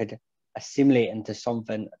name, could assimilate into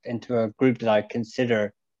something, into a group that I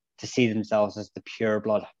consider to see themselves as the pure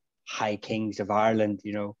blood High Kings of Ireland,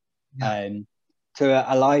 you know,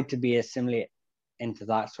 to allow it to be assimilate into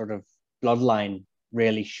that sort of bloodline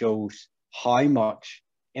really shows how much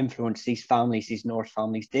influence these families, these Norse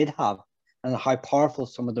families, did have, and how powerful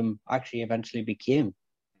some of them actually eventually became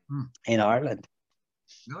in Ireland.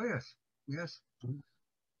 Oh yes.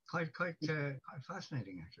 Quite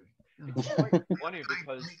fascinating, actually. You know. It's quite funny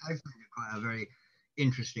because I find it quite a very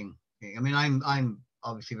interesting thing. I mean, I'm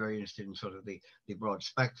obviously very interested in sort of the broad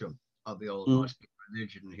spectrum of the old Norse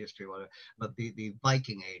religion and history, whatever. But the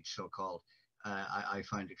Viking Age, so-called, I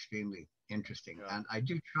find extremely interesting, and I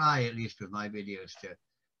do try, at least with my videos, to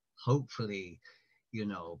hopefully, you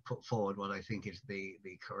know, put forward what I think is the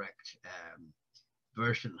correct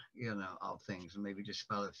version, you know, of things, and maybe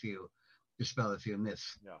dispel a few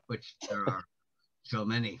myths, which there are so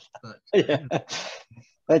many. But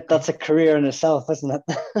but that's a career in itself, isn't it?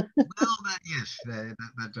 Well,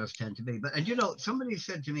 that does tend to be. But and you know, somebody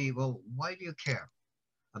said to me, "Well, why do you care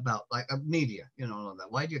about like media? You know, all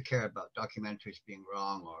that. Why do you care about documentaries being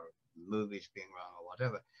wrong or movies being wrong or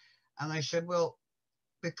whatever?" And I said, "Well,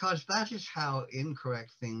 because that is how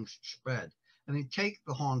incorrect things spread. I mean, take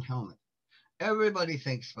the horned helmet. Everybody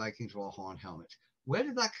thinks Vikings wore horned helmets. Where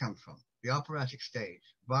did that come from? The operatic stage,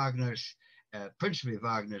 Wagner's, principally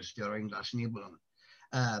Wagner's Der Ringlass Nibelungen.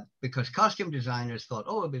 Because costume designers thought,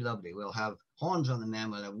 oh, it'll be lovely. We'll have horns on the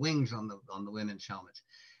men, we'll have wings on the women's helmets.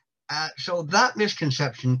 So that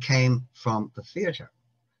misconception came from the theatre.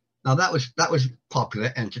 Now that was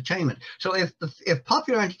popular entertainment. So if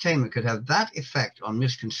popular entertainment could have that effect on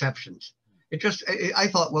misconceptions, I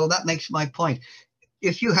thought, well, that makes my point.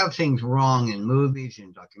 If you have things wrong in movies,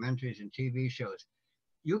 in documentaries, in TV shows,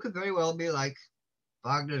 you could very well be like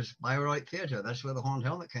Wagner's Bayreuth Theatre. That's where the horned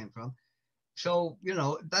helmet came from. So,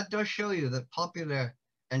 that does show you that popular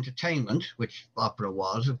entertainment, which opera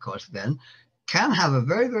was, of course, then, can have a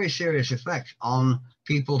very, very serious effect on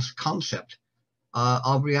people's concept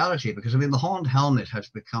of reality. Because, I mean, the horned helmet has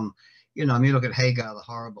become, you look at hAodha, the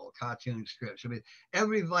horrible cartoon strips. I mean,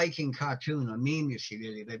 every Viking cartoon or meme you see,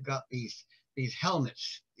 really, they've got these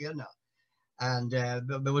helmets, And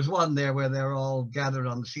there was one there where they're all gathered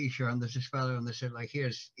on the seashore, and there's this fellow, and they said, like,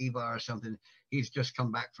 here's Ivar or something. He's just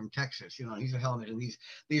come back from Texas, he's a helmet, and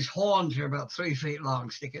these horns are about 3 feet long,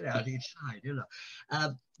 sticking out each side,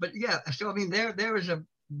 But yeah, so I mean, there is a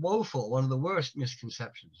woeful, one of the worst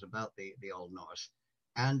misconceptions about the Old Norse,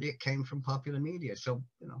 and it came from popular media. So,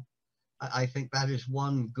 I think that is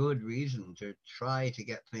one good reason to try to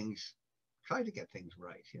get things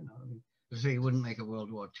right, I mean, so you wouldn't make a World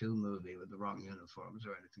War II movie with the wrong uniforms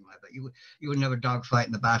or anything like that. You would never dogfight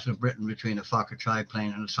in the Battle of Britain between a Fokker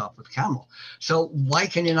triplane and a Sopwith Camel. So why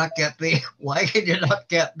can you not get the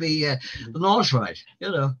Norse right?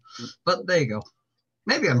 But there you go.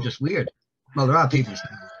 Maybe I'm just weird. Well, there are people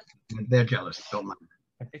saying they're jealous. Don't mind.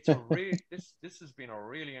 It's this has been a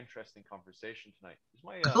really interesting conversation tonight.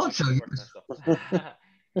 I thought so.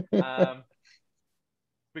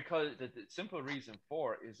 Because the simple reason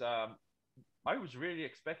for it is I was really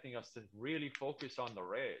expecting us to really focus on the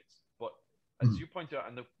raids, but as you pointed out,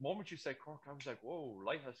 and the moment you said Cork, I was like, whoa,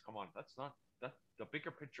 light has come on. That's not that. The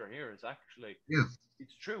bigger picture here is actually,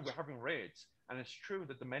 it's true, we're having raids, and it's true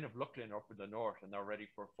that the men of Luckland are up in the north and they're ready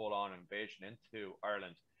for a full-on invasion into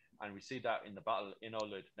Ireland, and we see that in the battle in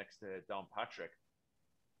Ullid next to Downpatrick.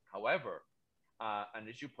 However, and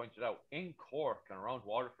as you pointed out, in Cork and around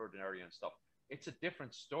Waterford and area and stuff, it's a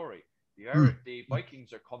different story. The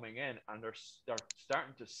Vikings are coming in, and they're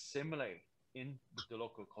starting to assimilate in with the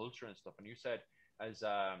local culture and stuff. And you said, as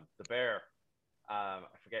the bear, I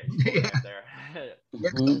forget his name there,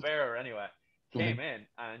 the bear anyway, came in,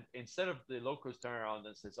 and instead of the locals turning around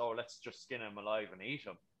and says, oh, let's just skin him alive and eat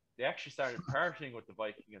him, they actually started partying with the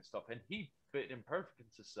Viking and stuff, and he fit in perfect in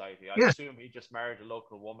society. I assume he just married a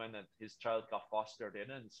local woman and his child got fostered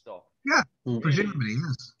in and stuff. Yeah, presumably,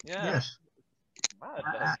 yes. Yes.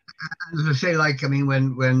 Mad, as I say, like, I mean,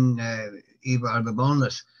 when Ivar the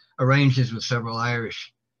Boneless arranges with several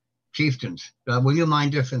Irish chieftains, will you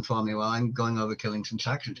mind differing for me while I'm going over killing some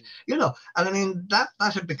Saxons? And I mean, that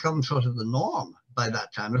had become sort of the norm by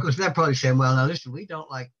that time. Because they're probably saying, well, now listen, we don't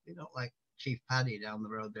like Chief Paddy down the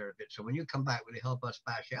road there a bit. So when you come back, will you help us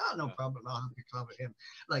bash you? Oh, no problem. I'll help you cover him.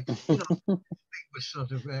 Like, it was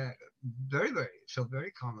sort of very,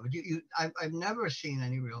 very common. But I've never seen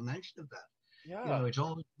any real mention of that. Yeah. It's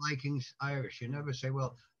always Vikings, Irish. You never say,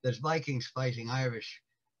 well, there's Vikings fighting Irish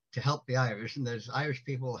to help the Irish, and there's Irish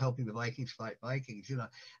people helping the Vikings fight Vikings.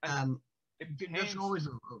 That's always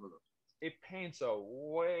overlooked. It paints a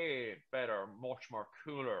way better, much more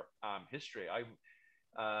cooler history.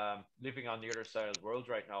 I'm living on the other side of the world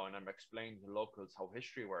right now, and I'm explaining to locals how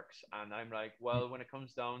history works. And I'm like, well, when it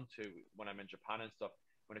comes down to, when I'm in Japan and stuff,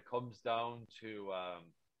 when it comes down to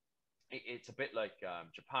it's a bit like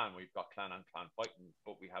Japan, where you've got clan on clan fighting,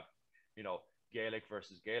 but we have, Gaelic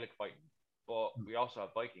versus Gaelic fighting. But we also have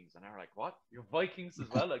Vikings, and they're like, what? You're Vikings as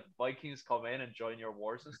well? Like, Vikings come in and join your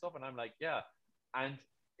wars and stuff? And I'm like, yeah. And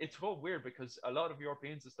it's so weird, because a lot of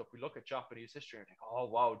Europeans and stuff, we look at Japanese history and think, oh,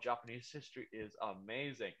 wow, Japanese history is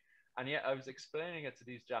amazing. And yet I was explaining it to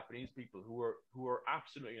these Japanese people who are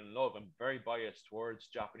absolutely in love and very biased towards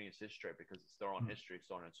Japanese history because it's their own history,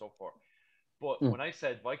 so on and so forth. But when I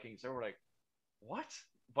said Vikings, they were like, what?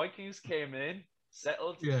 Vikings came in,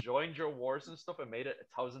 settled, joined your wars and stuff, and made it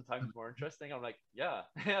 1,000 times more interesting. I'm like, yeah,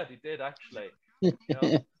 they did actually.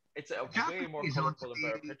 It's a way more colorful and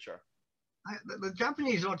better picture. The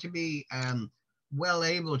Japanese ought to be well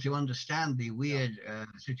able to understand the weird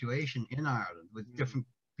situation in Ireland with different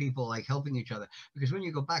people like helping each other. Because when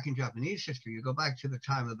you go back in Japanese history, you go back to the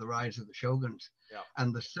time of the rise of the shoguns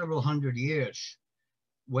and the several hundred years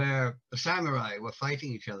where the samurai were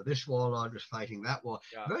fighting each other. This warlord was fighting that war.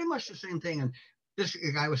 Very much the same thing. And this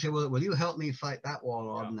guy would say, well, will you help me fight that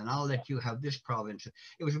warlord, Yeah. and then I'll let you have this province.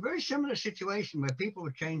 It was a very similar situation where people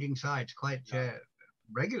were changing sides quite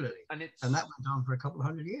regularly, and that went on for a couple of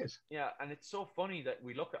 100 years. Yeah, and it's so funny that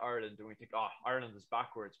we look at Ireland and we think, oh, Ireland is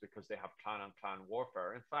backwards because they have clan-on-clan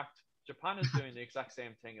warfare. In fact, Japan is doing the exact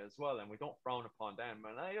same thing as well, and we don't frown upon them.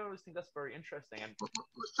 And I always think that's very interesting. And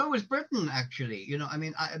so is Britain, actually. You know, I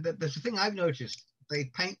mean, there's a thing I've noticed. They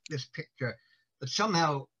paint this picture that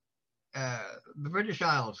somehow the British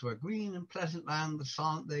Isles were green and pleasant land. The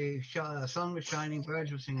sun was shining,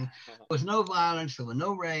 birds were singing. There was no violence, there were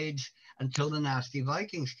no raids until the nasty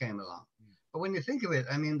Vikings came along. But when you think of it,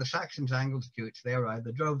 I mean, the Saxons, Angles, Jutes, they arrived.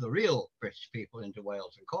 They drove the real British people into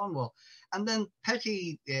Wales and Cornwall. And then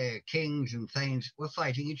petty kings and thanes were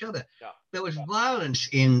fighting each other. Yeah. There was violence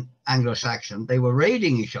in Anglo-Saxon. They were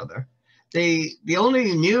raiding each other. The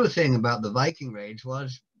only new thing about the Viking raids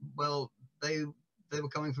was, well, they were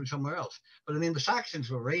coming from somewhere else. But I mean, the Saxons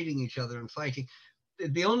were raiding each other and fighting.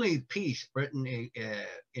 The only peace Britain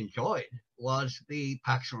enjoyed was the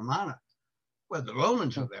Pax Romana. Well, the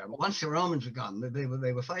Romans were there, but once the Romans were gone,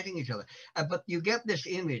 they were fighting each other. But you get this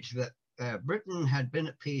image that Britain had been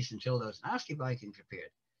at peace until those nasty Vikings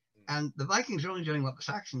appeared. And the Vikings were only doing what the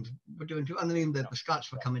Saxons were doing too. I mean, the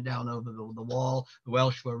Scots were coming down over the wall. The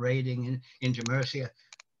Welsh were raiding into Mercia.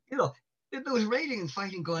 You know, there was raiding and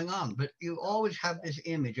fighting going on, but you always have this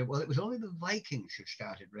image of, well, it was only the Vikings who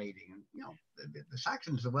started raiding. And, you know, the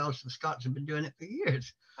Saxons, the Welsh, the Scots have been doing it for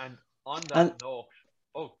years. And on that note,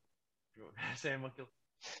 say, Michael.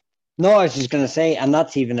 No, I was just going to say, and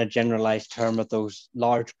that's even a generalized term of those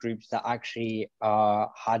large groups that actually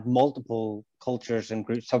had multiple cultures and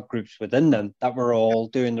subgroups within them that were all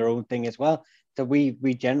doing their own thing as well. So we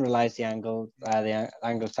generalize the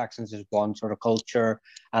Anglo-Saxons as one sort of culture,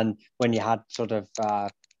 and when you had sort of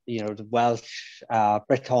the Welsh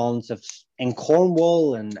Britons in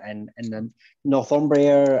Cornwall and the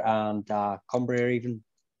Northumbria and Cumbria even.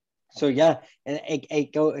 So yeah,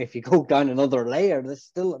 if you go down another layer,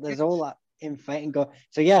 there's all that infighting going.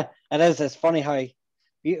 So yeah, it's funny how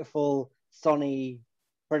beautiful, sunny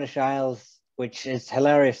British Isles, which is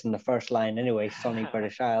hilarious in the first line anyway, sunny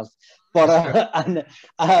British Isles. But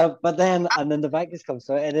but then the Vikings come.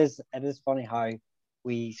 So it is funny how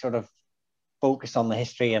we sort of focus on the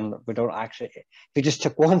history and we don't actually. If you just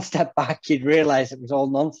took one step back, you'd realize it was all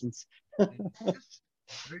nonsense. And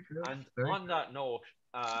on that note,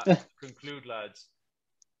 conclude, lads.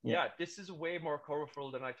 Yeah, this is way more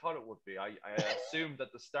colorful than I thought it would be. I assumed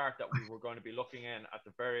at the start that we were going to be looking in at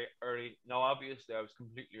the very early. Now, obviously, I was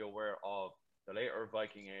completely aware of the later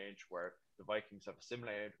Viking Age, where the Vikings have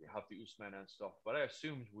assimilated. We have the Usmen and stuff, but I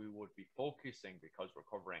assumed we would be focusing, because we're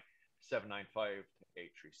covering 795 to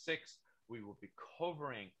 836. We will be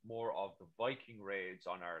covering more of the Viking raids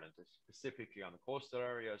on Ireland, specifically on the coastal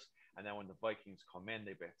areas. And then when the Vikings come in,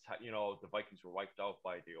 the Vikings were wiped out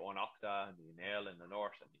by the hAodha and the Inale in the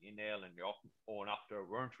north, and the Inale and the hAodha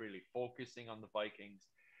weren't really focusing on the Vikings.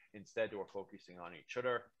 Instead, they were focusing on each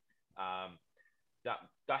other.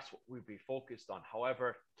 That's what we'll be focused on.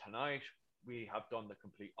 However, tonight we have done the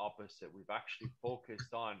complete opposite. We've actually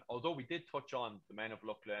focused on, although we did touch on the men of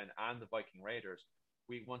Luckland and the Viking raiders,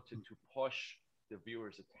 we wanted to push the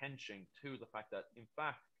viewers' attention to the fact that, in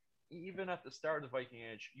fact, even at the start of the Viking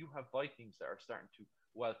Age, you have Vikings that are starting to,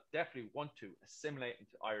 well, definitely want to assimilate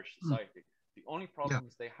into Irish society. The only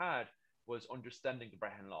problems they had was understanding the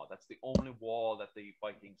Brehon Law. That's the only wall that the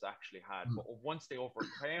Vikings actually had. But once they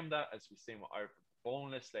overcame that, as we see with Irish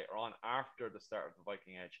Boneless later on, after the start of the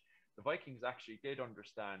Viking Age, the Vikings actually did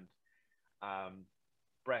understand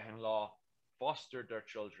Brehon Law, fostered their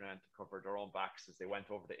children to cover their own backs as they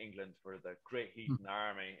went over to England for the Great Heathen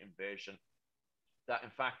Army invasion. That,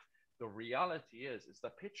 in fact, the reality is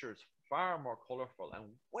that picture is far more colorful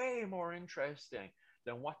and way more interesting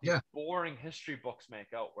than what these boring history books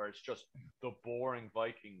make out, where it's just the boring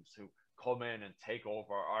Vikings who come in and take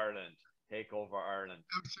over Ireland.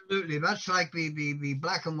 Absolutely. That's like the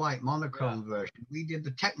black and white monochrome version. We did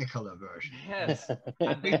the Technicolor version. Yes.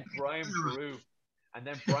 And then Brian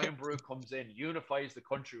Boru comes in, unifies the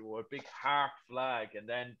country with a big harp flag, and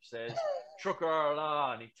then says, Trucker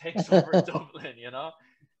Law, and he takes over Dublin, you know?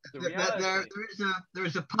 There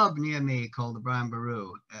is a pub near me called the Brian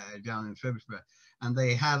Boru down in Phibsborough, and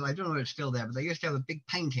they have, I don't know if it's still there, but they used to have a big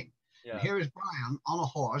painting. Yeah. And here is Brian on a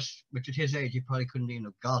horse, which at his age he probably couldn't even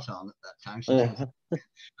have got on at that time. So but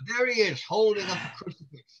there he is, holding up a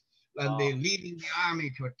crucifix, and they're leading the army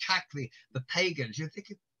to attack the pagans. You're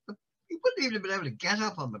thinking, he wouldn't even have been able to get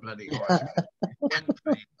up on the bloody horse.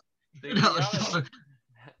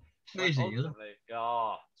 Crazy, ultimately,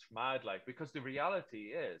 it's mad, like, because the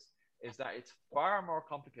reality is is that it's far more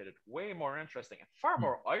complicated, way more interesting, and far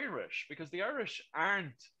more Irish, because the Irish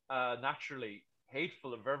aren't naturally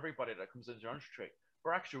hateful of everybody that comes into our country.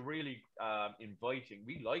 We're actually really inviting.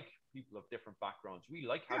 We like people of different backgrounds. We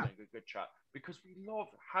like having a good chat because we love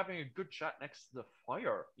having a good chat next to the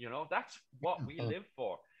fire. You know, that's what we live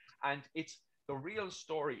for. And it's the real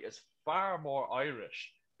story is far more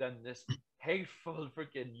Irish than this hateful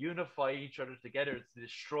freaking unify each other together to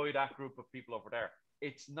destroy that group of people over there.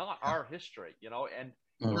 It's not our history, you know, and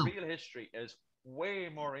the real history is way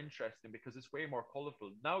more interesting because it's way more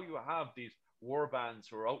colorful. Now you have these war bands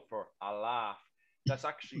who are out for a laugh that's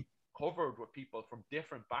actually covered with people from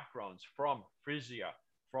different backgrounds, from Frisia,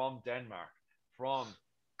 from Denmark, from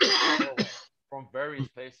Norway, from various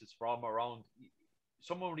places from around.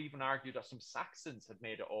 Someone would even argue that some Saxons had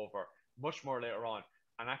made it over much more later on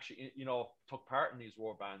and actually, you know, took part in these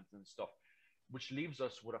war bands and stuff, which leaves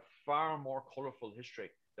us with a far more colorful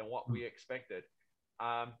history than what we expected.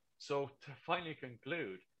 So to finally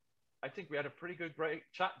conclude, I think we had a pretty good great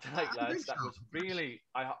chat tonight, lads. That was really,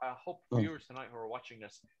 I hope viewers tonight who are watching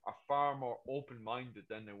this are far more open-minded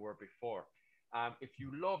than they were before. If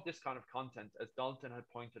you love this kind of content, as Dalton had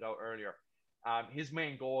pointed out earlier, his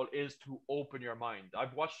main goal is to open your mind.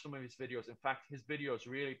 I've watched some of his videos. In fact, his videos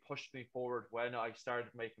really pushed me forward when I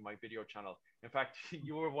started making my video channel. In fact,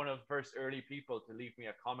 you were one of the first early people to leave me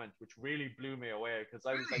a comment, which really blew me away because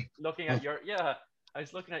I was like looking at your, I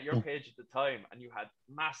was looking at your page at the time and you had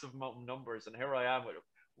massive numbers, and here I am with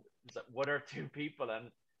one or two people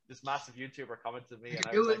and this massive YouTuber commented me. And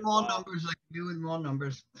I was like, more numbers, like doing more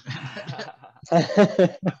numbers.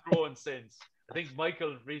 I've grown since. I think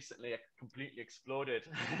Michael recently completely exploded.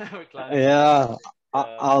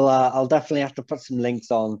 I'll definitely have to put some links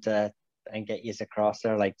on and get you across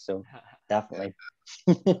there, like, so definitely.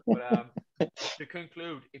 But to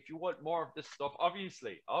conclude, if you want more of this stuff,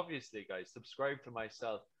 obviously, guys, subscribe to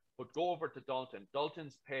myself. But go over to Dalton.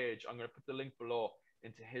 Dalton's page. I'm going to put the link below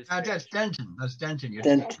into his page. That's Denton. That's Denton. You're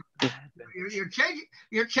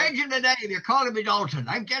changing the name. You're calling me Dalton.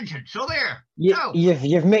 I'm Denton. So there.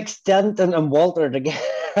 You've mixed Denton and Walter together.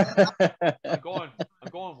 I'm going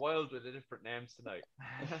wild with the different names tonight.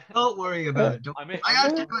 Don't worry about it.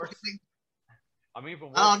 I'm even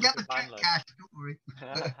worse. I'll get the cash. Don't worry.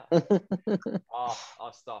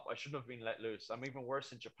 I'll stop. I shouldn't have been let loose. I'm even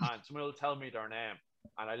worse in Japan. Someone will tell me their name,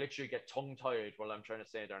 and I literally get tongue-tied while I'm trying to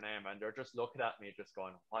say their name, and they're just looking at me, just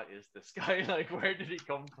going, "What is this guy? Like, where did he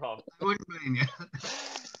come from?" I wouldn't blame you.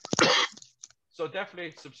 So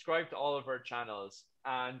definitely subscribe to all of our channels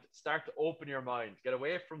and start to open your mind. Get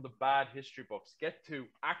away from the bad history books. Get to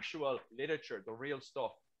actual literature, the real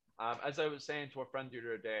stuff. As I was saying to a friend the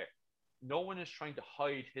other day, no one is trying to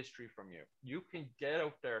hide history from you. You can get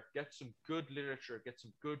out there, get some good literature, get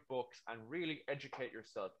some good books, and really educate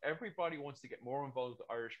yourself. Everybody wants to get more involved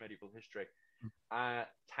with Irish medieval history.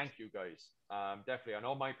 Thank you, guys. Definitely. I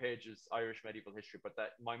know my page is Irish medieval history, but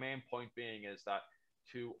my main point being is that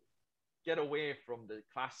to get away from the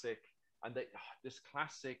classic and this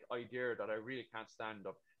classic idea that I really can't stand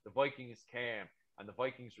of the Vikings came and the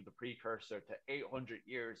Vikings were the precursor to 800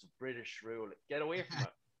 years of British rule. Get away from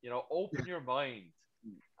it. You know, open your mind.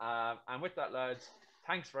 And with that, lads,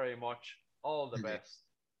 thanks very much. All the best.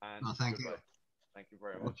 And thank you. Thank you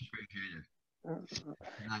very much. Appreciate it.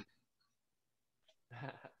 Good night.